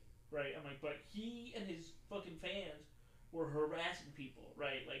shit, right? I'm like, but he and his fucking fans were harassing people,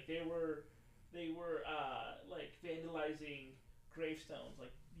 right? Like they were like vandalizing gravestones,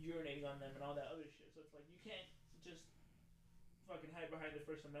 like urinating on them and all that other shit. So it's like you can't just fucking hide behind the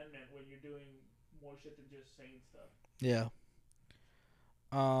First Amendment when you're doing more shit than just saying stuff. Yeah.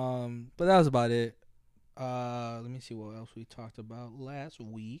 But that was about it. Let me see what else we talked about last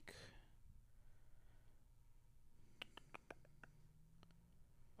week.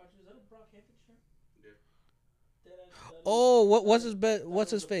 Is that a Brockhampton shirt? Yeah. Oh, what's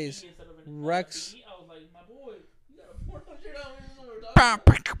his face? Rex. I was like, my boy, you got a porno shirt on.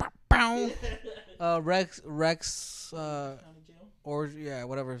 Rex. Or yeah,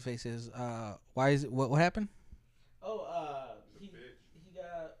 whatever his face is. Why is it? What happened? He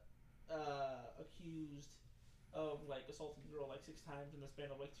got accused of like assaulting a girl like 6 times in the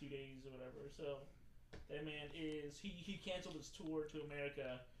span of like 2 days or whatever. So that man he canceled his tour to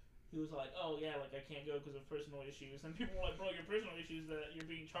America. He was like, oh yeah, like I can't go because of personal issues. And people were like, bro, your personal issues that you're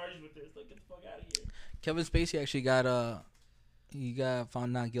being charged with this. Like, get the fuck out of here. Kevin Spacey actually got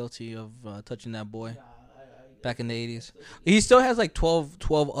found not guilty of touching that boy. Back in the 80s. He still has like 12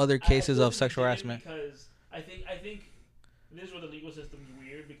 other cases of sexual harassment. Because I think this is where the legal system's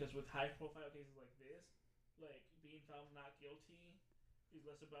weird, because with high profile cases like this, like being found not guilty is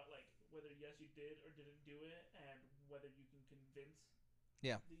less about like whether yes you did or didn't do it, and whether you can convince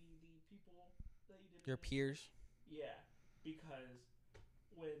the people that you did your peers. Yeah, because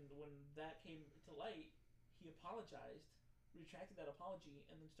when that came to light, he apologized, retracted that apology,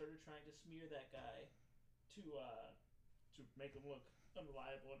 and then started trying to smear that guy to make him look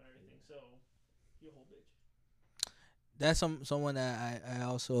unreliable and everything. So you're a whole bitch. That's someone that I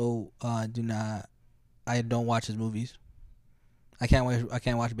also don't watch his movies. I can't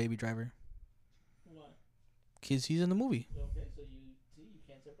watch Baby Driver. Why? Cause he's in the movie. Okay, so you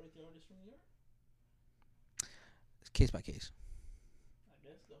can't separate the artist from the art. It's case by case. I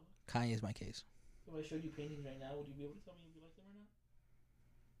guess so. Kanye is my case. If I showed you paintings right now, would you be able to tell me if you like them or not?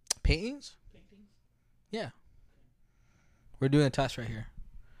 Paintings? Paintings? Yeah. We're doing a test right here.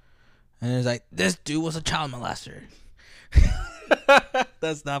 And it's like, this dude was a child molester.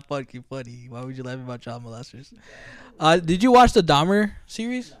 That's not fucking funny. Why would you laugh about child molesters? Did you watch the Dahmer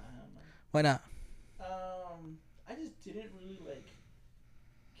series? Nah. Why not? I just didn't really like.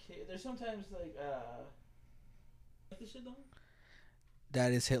 There's sometimes like this shit though.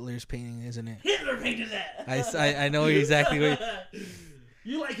 That is Hitler's painting, isn't it? Hitler painted that. I know exactly what.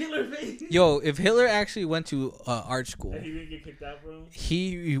 You like Hitler painting? Yo, if Hitler actually went to art school, and he didn't get kicked out, bro.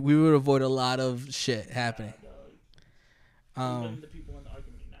 we would avoid a lot of shit happening. Even the people in the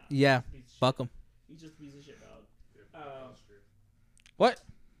argument now. Yeah, fuck him. He's just a piece of shit, dog. What?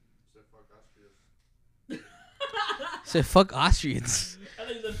 Said fuck Austrians. I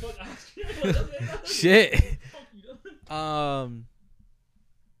think he said fuck Austrians. Shit. Fuck you, dog.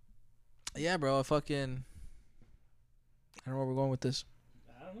 Yeah, bro. I don't know where we're going with this.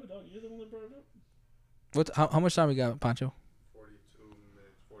 I don't know, dog. You're the one that brought it up. How much time we got, Pancho? 42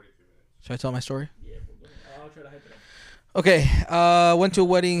 minutes, 43 minutes. Should I tell my story? Yeah, I'll try to hype it up. Okay. Went to a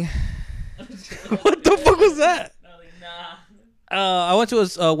wedding. What the fuck was that? Nah. I went to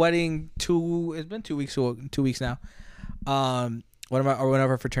a wedding it's been 2 weeks. 2 weeks now. One of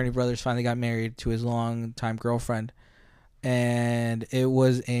our fraternity brothers finally got married to his longtime girlfriend, and it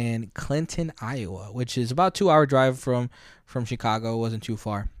was in Clinton, Iowa, which is about 2-hour drive from Chicago. It wasn't too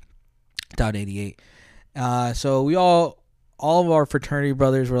far. Down 88. So we all of our fraternity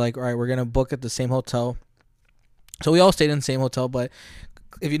brothers were like, all right, we're gonna book at the same hotel. So we all stayed in the same hotel, but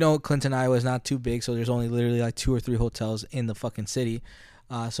if you know, Clinton, Iowa is not too big, so there's only literally like 2 or 3 hotels in the fucking city.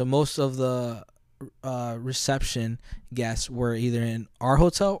 So most of the reception guests were either in our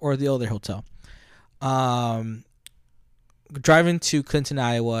hotel or the other hotel. Driving to Clinton,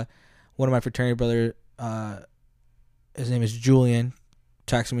 Iowa, one of my fraternity brothers, his name is Julian,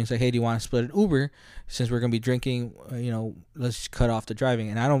 texted me and said, hey, do you want to split an Uber? Since we're going to be drinking, let's cut off the driving.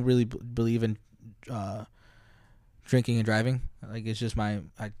 And I don't really believe in drinking and driving. Like, it's just I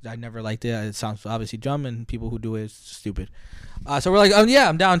never liked it. It sounds obviously dumb, and people who do it is stupid. So we're like, yeah,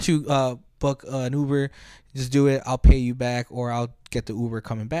 I'm down to book an Uber. Just do it. I'll pay you back, or I'll get the Uber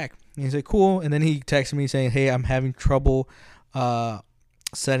coming back. And he's like, cool. And then he texted me saying, hey, I'm having trouble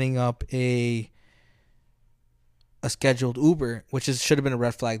setting up a scheduled Uber, which should have been a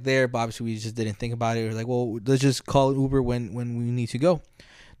red flag there, but obviously we just didn't think about it. We're like, well, let's just call Uber when we need to go.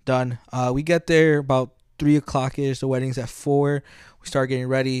 Done. We get there about 3 o'clock ish. The wedding's at 4. We start getting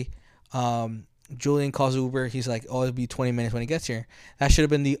ready. Julian calls Uber. He's like, oh, it'll be 20 minutes when he gets here. That should have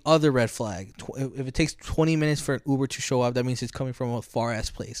been the other red flag. If it takes 20 minutes for an Uber to show up, that means it's coming from a far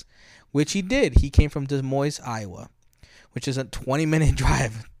ass place, which he did. He came from Des Moines, Iowa, which is a 20-minute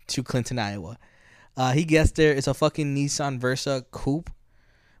drive to Clinton, Iowa. He gets there. It's a fucking Nissan Versa coupe,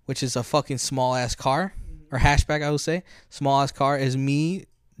 which is a fucking small ass car, or hatchback, I would say. Small ass car. Is me,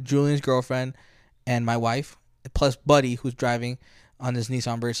 Julian's girlfriend, and my wife, plus Buddy, who's driving. on this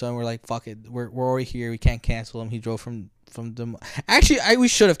Nissan Versa, and we're like, fuck it, we're already here, we can't cancel him. He drove from the. Actually, we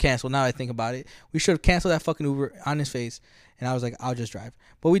should have canceled. Now I think about it, we should have canceled that fucking Uber on his face. And I was like, I'll just drive,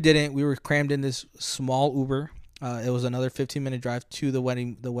 but we didn't. We were crammed in this small Uber. It was another 15-minute drive to the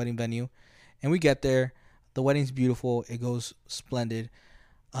wedding venue, and we get there. The wedding's beautiful. It goes splendid.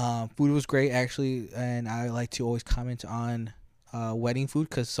 Food was great actually, and I like to always comment on wedding food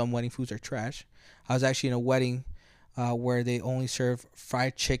because some wedding foods are trash. I was actually in a wedding where they only serve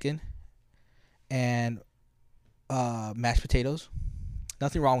fried chicken and mashed potatoes.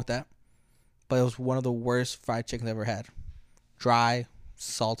 Nothing wrong with that, but it was one of the worst fried chickens I've ever had. Dry,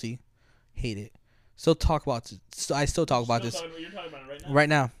 salty, hate it. I still talk about this. You're talking about it right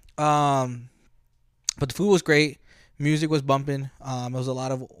now. But the food was great. Music was bumping. It was a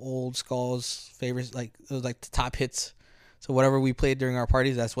lot of old Skulls favorites. Like it was like the top hits. So whatever we played during our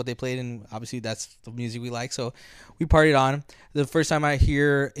parties, that's what they played, and obviously that's the music we like. So we partied on. The first time I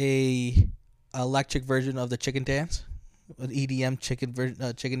hear a electric version of the chicken dance, an EDM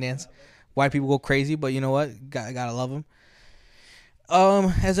chicken dance. White people go crazy, but you know what? Gotta love them.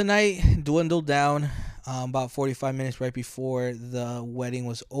 As the night dwindled down, about 45 minutes right before the wedding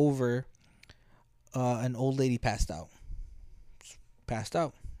was over, an old lady passed out.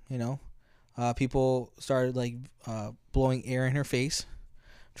 You know. People started like blowing air in her face,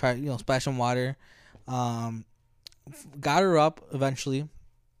 tried splash some water, got her up eventually,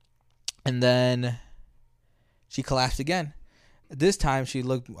 and then she collapsed again. This time she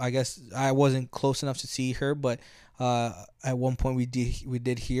looked. I guess I wasn't close enough to see her, but at one point we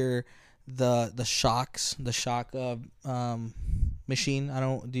did hear the shock machine.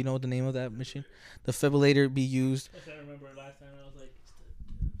 Do you know the name of that machine? The defibrillator be used. I can't remember last time I was like,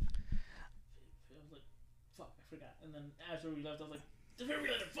 fuck, I forgot. And then after we left, I was like,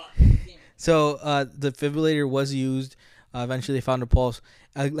 defibrillator, fuck. So the defibrillator was used. Eventually, they found a pulse.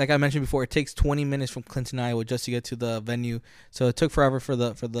 Like I mentioned before, it takes 20 minutes from Clinton, Iowa, just to get to the venue. So it took forever for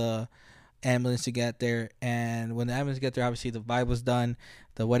the ambulance to get there. And when the ambulance got there, obviously the vibe was done.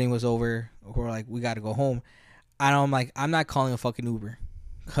 The wedding was over. We're like, we got to go home. I'm like, I'm not calling a fucking Uber,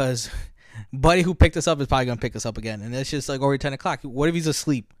 because buddy who picked us up is probably gonna pick us up again. And it's just like already 10 o'clock. What if he's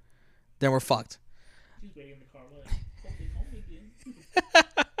asleep? Then we're fucked. He's waiting in the car.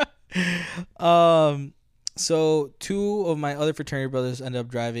 Like, So two of my other fraternity brothers ended up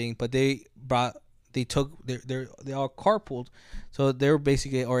driving, but they all carpooled, so they were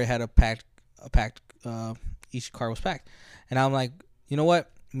basically already had a packed. Each car was packed, and I'm like, you know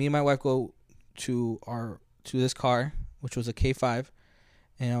what? Me and my wife go to this car, which was a K5.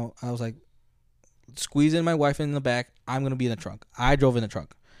 And I was like, squeeze in my wife in the back. I'm gonna be in the trunk. I drove in the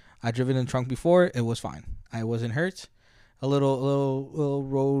trunk. I driven in the trunk before. It was fine. I wasn't hurt. A little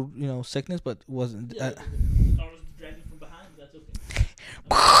road, sickness, but wasn't. Yeah, the car was dragging from behind. That's okay.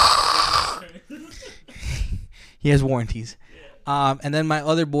 He has warranties. Yeah. And then my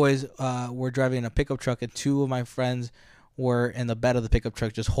other boys were driving a pickup truck, and two of my friends were in the bed of the pickup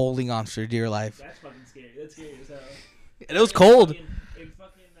truck, just holding on for dear life. That's fucking scary. That's scary as hell. And it was cold.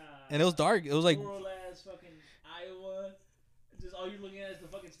 And it was dark. It was like rural ass fucking Iowa. Just all you're looking at is the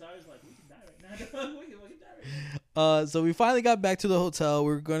fucking stars. Like, we can die right now. we can die right now. So we finally got back to the hotel.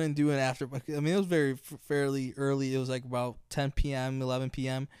 We were going to do an after. I mean, it was fairly early. It was like about 10 p.m., 11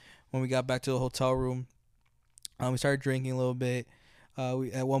 p.m. when we got back to the hotel room. We started drinking a little bit.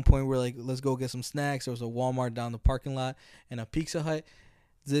 At one point, we were like, let's go get some snacks. There was a Walmart down the parking lot and a Pizza Hut.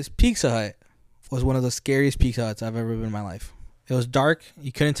 This Pizza Hut was one of the scariest Pizza Huts I've ever been in my life. It was dark.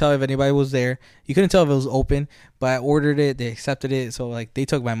 You couldn't tell if anybody was there. You couldn't tell if it was open, but I ordered it. They accepted it. So, like, they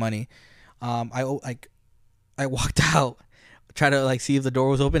took my money. I walked out, tried to, like, see if the door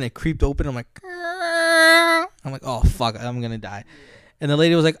was open. It creeped open. I'm like, oh, fuck, I'm going to die. And the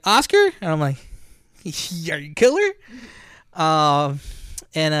lady was like, Oscar? And I'm like, are you killer?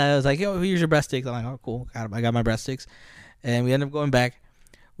 And I was like, yo, here's your breast sticks. I'm like, oh, cool. I got my breast sticks. And we ended up going back.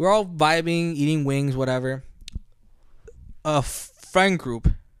 We're all vibing, eating wings, whatever. A friend group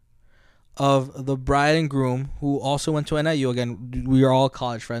of the bride and groom who also went to NIU. Again, we are all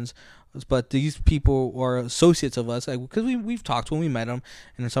college friends. But these people are associates of us, because we've talked when we met them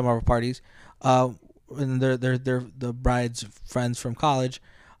in some of our parties. And they're the bride's friends from college.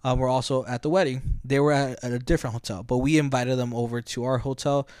 Were also at the wedding. They were at a different hotel, but we invited them over to our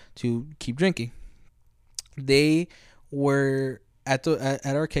hotel to keep drinking. They were at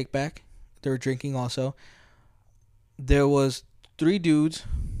our kickback. They were drinking also. There was 3 dudes,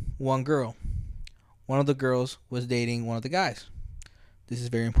 1 girl. One of the girls was dating one of the guys. This is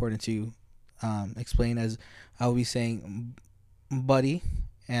very important to explain, as I will be saying Buddy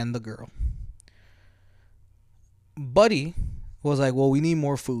and the girl. Buddy was like, well, we need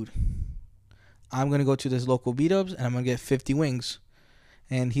more food. I'm going to go to this local beat-ups and I'm going to get 50 wings.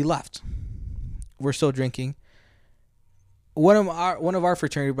 And he left. We're still drinking. One of our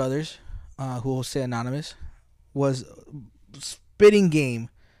fraternity brothers, who will stay anonymous, was spitting game.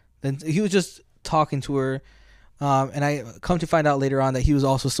 Then he was just talking to her. And I come to find out later on that he was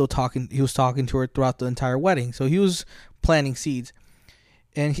also still talking. He was talking to her throughout the entire wedding. So he was planting seeds.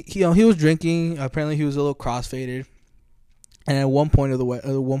 And he was drinking. Apparently he was a little crossfaded. And at one point of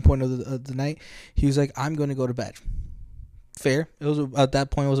the night, he was like, "I'm going to go to bed." Fair. It was at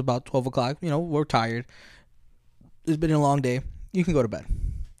that point. It was about 12 o'clock. We're tired. It's been a long day. You can go to bed.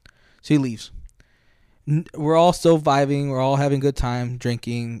 So he leaves. We're all still vibing. We're all having a good time,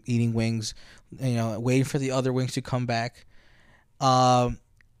 drinking, eating wings. Waiting for the other wings to come back. During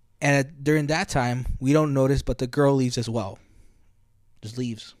that time, we don't notice, but the girl leaves as well. Just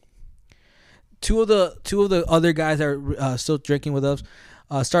leaves. Two of the other guys that are still drinking with us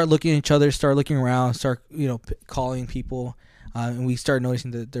start looking at each other, start looking around, start calling people, and we start noticing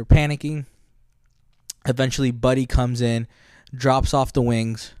that they're panicking. Eventually, Buddy comes in, drops off the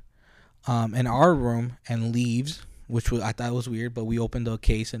wings in our room, and leaves. I thought was weird, but we opened the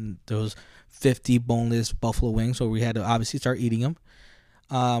case and there was 50 boneless buffalo wings, so we had to obviously start eating them.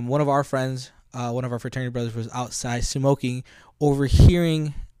 One of our friends, one of our fraternity brothers, was outside smoking,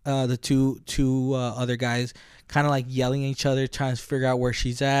 overhearing the two other guys kind of like yelling at each other, trying to figure out where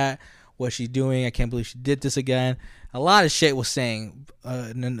she's at, what she's doing. I can't believe she did this again. A lot of shit was saying.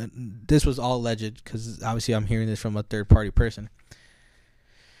 And this was all alleged because obviously I'm hearing this from a third party person.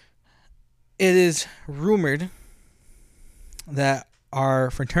 It is rumored that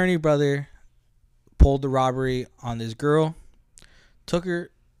our fraternity brother pulled the robbery on this girl, took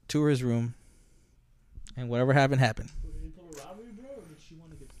her to his room, and whatever happened. Did he pull a robbery, bro, or did she want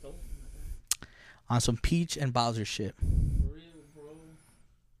to get stolen? On some Peach and Bowser shit. For real, bro.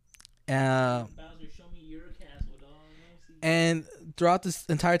 Bowser, show me your castle, dog. And throughout this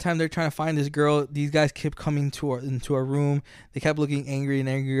entire time they're trying to find this girl, these guys kept coming into our room. They kept looking angry and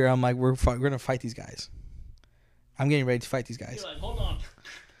angrier. I'm like, we're going to fight these guys. I'm getting ready to fight these guys. You're like, hold on.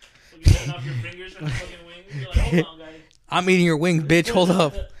 You're cutting off your fingers from the fucking wings. You're like, hold on, guys. I'm eating your wings, bitch. Hold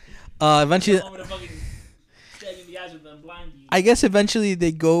up. Eventually, I guess eventually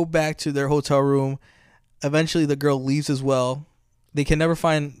they go back to their hotel room. Eventually the girl leaves as well. They can never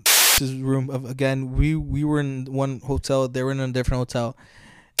find his room again. We were in one hotel. They were in a different hotel.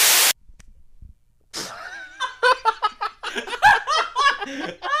 You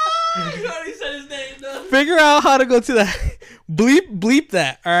already said his name, though. Figure out how to go to that. Bleep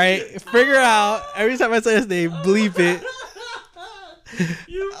that, all right? Figure out. Every time I say his name, bleep it.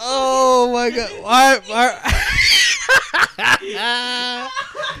 Oh, my God. Why?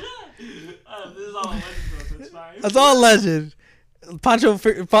 This is all legend, bro, so it's fine. It's all legend. Pancho's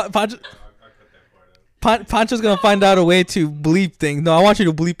going to find out a way to bleep things. No, I want you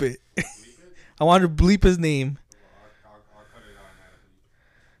to bleep it. I want to bleep his name.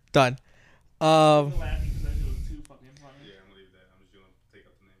 Done. All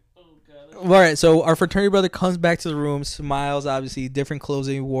right, so our fraternity brother comes back to the room, smiles, obviously, different clothes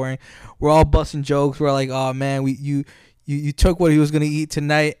than he wore. We're all busting jokes. We're like, oh, man, you took what he was going to eat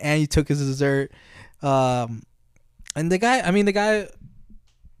tonight, and you took his dessert. And the guy,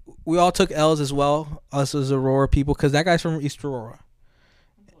 we all took L's as well, us as Aurora people, because that guy's from East Aurora.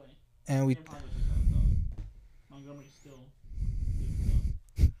 And we...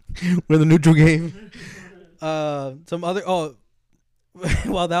 We're the neutral game. While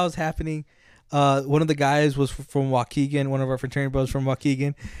that was happening, one of the guys was from Waukegan, one of our fraternity brothers from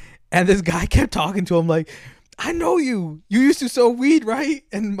Waukegan, and this guy kept talking to him like, I know you. You used to sell weed, right?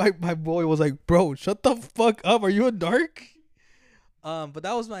 And my boy was like, bro, shut the fuck up. Are you a dark? But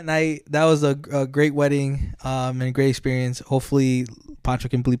that was my night. That was a great wedding and a great experience. Hopefully, Pancho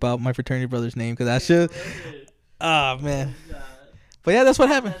can bleep out my fraternity brother's name because that shit. Oh, man. But yeah, that's what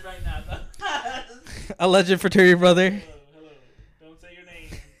happened. Alleged fraternity brother. Hello. Don't say your name,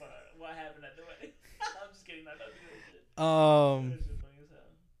 but what happened at the wedding? I'm just kidding. I don't do that shit.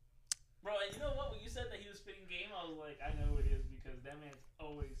 Bro, and you know what? When you said that he was spitting game, I was like, I know who it is because that man's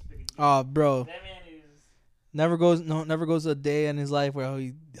always spitting game. Oh, bro. That man is... Never goes a day in his life where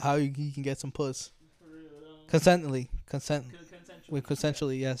he can get some puss. For real, consensually,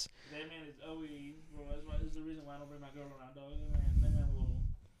 yes. That man is always, bro. That's the reason why I don't bring my girl around, dog. That man will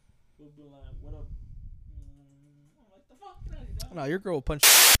be like, what up? I'm like, the fuck? Get out of here, dog. No, your girl will punch.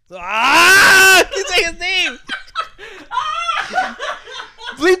 Ah! You say his name.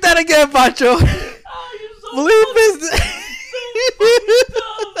 Bleep that again, Pancho. Bleep his name.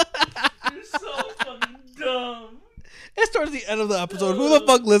 You're so fucking dumb. It's That's towards the end of the episode. Who the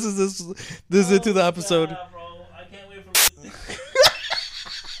fuck listens this into the episode? Yeah, bro. I can't wait for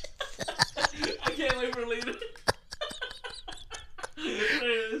I can't wait for later.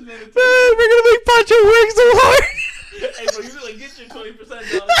 Man, we're gonna make Pancho work so hard. Hey, bro, you like get your 20%,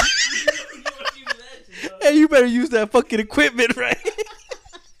 dog. Hey, you better use that fucking equipment, right?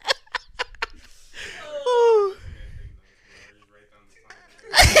 Oh.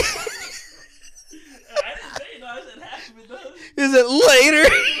 I didn't say no. I said half of it does. Is it later?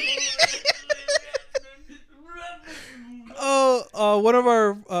 One of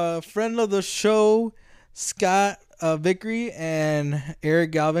our friend of the show, Scott Vickery and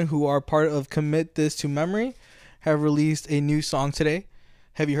Eric Galvin, who are part of Commit This to Memory, have released a new song today.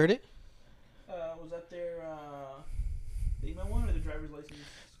 Have you heard it? Was that their the email one or the driver's license?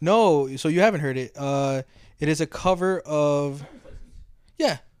 No, so you haven't heard it. It is a cover of. Driver's license.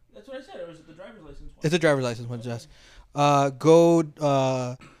 Yeah. That's what I said. Or was it the driver's license one? It's a driver's license one, just.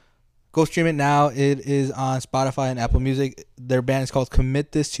 Go stream it now. It is on Spotify and Apple Music. Their band is called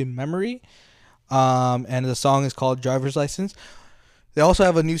Commit This to Memory. And the song is called Driver's License. They also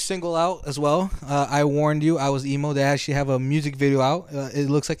have a new single out as well. I warned you, I was emo. They actually have a music video out. It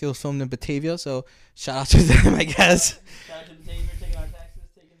looks like it was filmed in Batavia, so shout out to them, I guess. Shout out to Batavia, taking our taxes,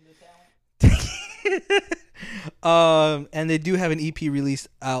 taking the talent. And they do have an EP released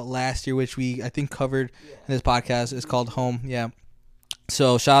out last year, which I think covered in this podcast. It's called Home. Yeah.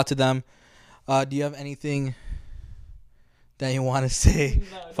 So shout out to them. Do you have anything that you want to say?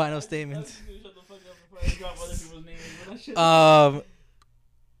 No, Final statements. Shut the fuck up before I drop other people's names.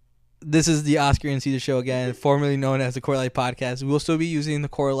 This is the Oscar and Cesar show again, formerly known as the Core Life Podcast. We will still be using the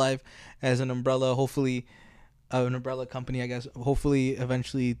Core Life as an umbrella, hopefully an umbrella company, I guess. Hopefully,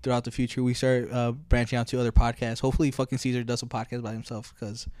 eventually, throughout the future, we start branching out to other podcasts. Hopefully, fucking Cesar does a podcast by himself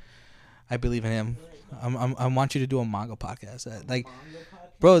because I believe in him. I want you to do a manga podcast.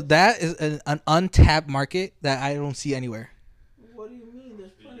 Bro, that is an untapped market that I don't see anywhere. What do you mean?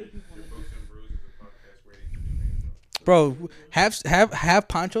 There's plenty of people. Books and Brews is a podcast waiting to be made, Bro, have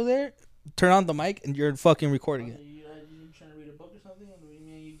Pancho there. Turn on the mic and you're fucking recording it. You trying to read a book or something? Or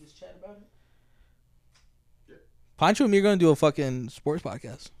you just chat about it? Yeah. Pancho and me are gonna do a fucking sports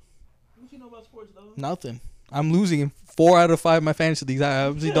podcast. What you know about sports, though? Nothing. I'm losing in 4 out of 5 of my fantasy leagues. I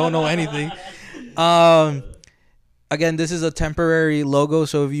obviously don't know anything. Again, this is a temporary logo,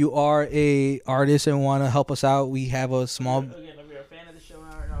 so if you are a artist and want to help us out, we have a small. Again, if you're a fan of the show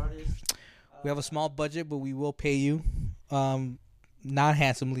or an artist, we have a small budget, but we will pay you, not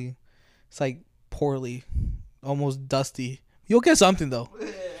handsomely. It's like poorly, almost dusty. You'll get something though.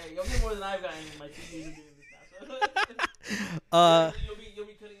 You'll get more than I've gotten in my 2 years of doing this now. So. You'll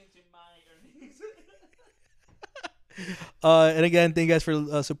be cutting into my earnings. And again, thank you guys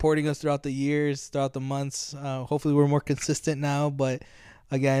for supporting us throughout the years, throughout the months. Hopefully, we're more consistent now. But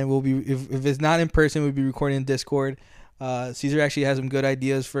again, we'll be if it's not in person, we'll be recording in Discord. Cesar actually has some good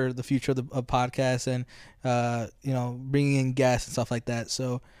ideas for the future of the podcast, and bringing in guests and stuff like that.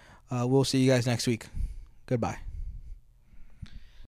 So we'll see you guys next week. Goodbye.